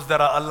 And those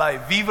that are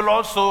alive, we will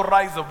also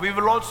rise up. We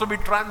will also be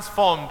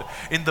transformed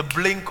in the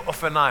blink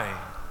of an eye.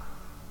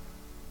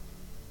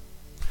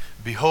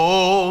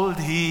 Behold,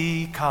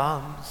 He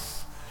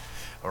comes,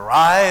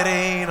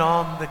 riding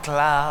on the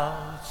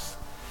clouds,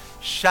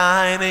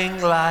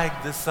 shining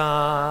like the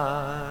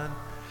sun.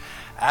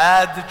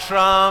 At the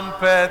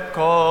trumpet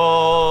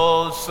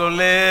call, so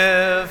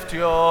lift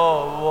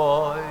your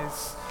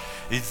voice.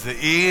 It's the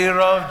year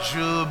of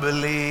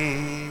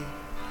Jubilee,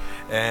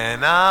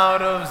 and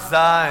out of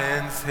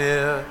Zion's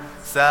hill,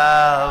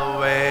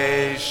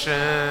 salvation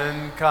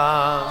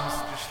comes.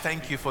 Just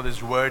thank you for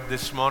this word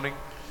this morning.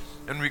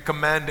 And we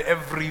command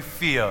every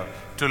fear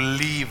to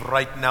leave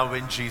right now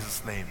in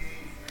Jesus' name.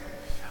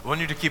 I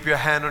want you to keep your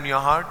hand on your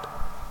heart.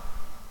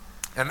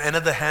 And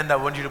another hand, I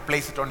want you to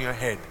place it on your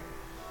head.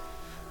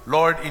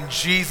 Lord, in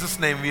Jesus'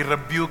 name, we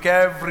rebuke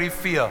every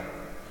fear,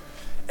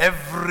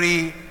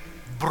 every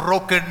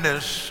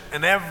brokenness,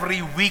 and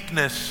every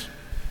weakness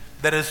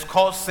that is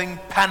causing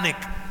panic.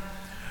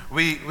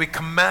 We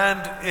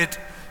command it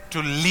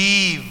to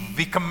leave.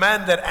 We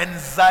command that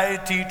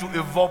anxiety to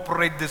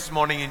evaporate this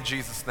morning in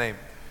Jesus' name.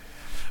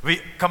 We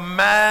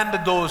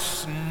command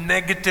those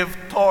negative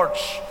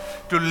thoughts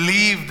to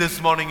leave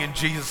this morning in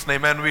Jesus'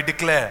 name, and we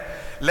declare,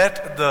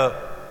 let the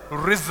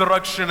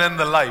resurrection and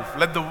the life,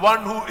 let the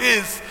one who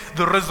is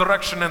the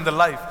resurrection and the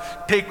life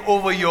take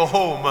over your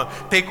home,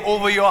 take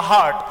over your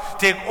heart,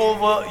 take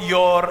over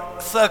your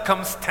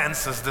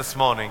circumstances this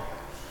morning.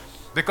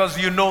 Because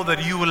you know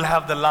that you will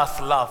have the last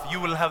laugh, you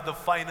will have the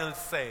final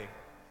say.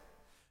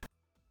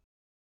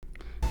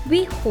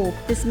 We hope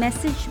this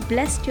message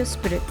blessed your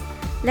spirit.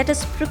 Let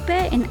us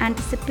prepare in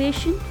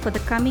anticipation for the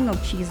coming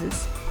of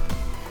Jesus.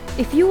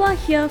 If you are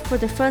here for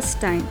the first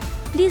time,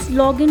 please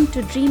log in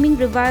to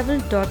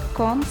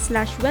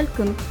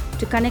dreamingrevival.com/welcome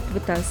to connect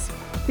with us.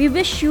 We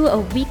wish you a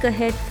week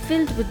ahead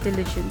filled with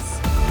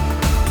diligence.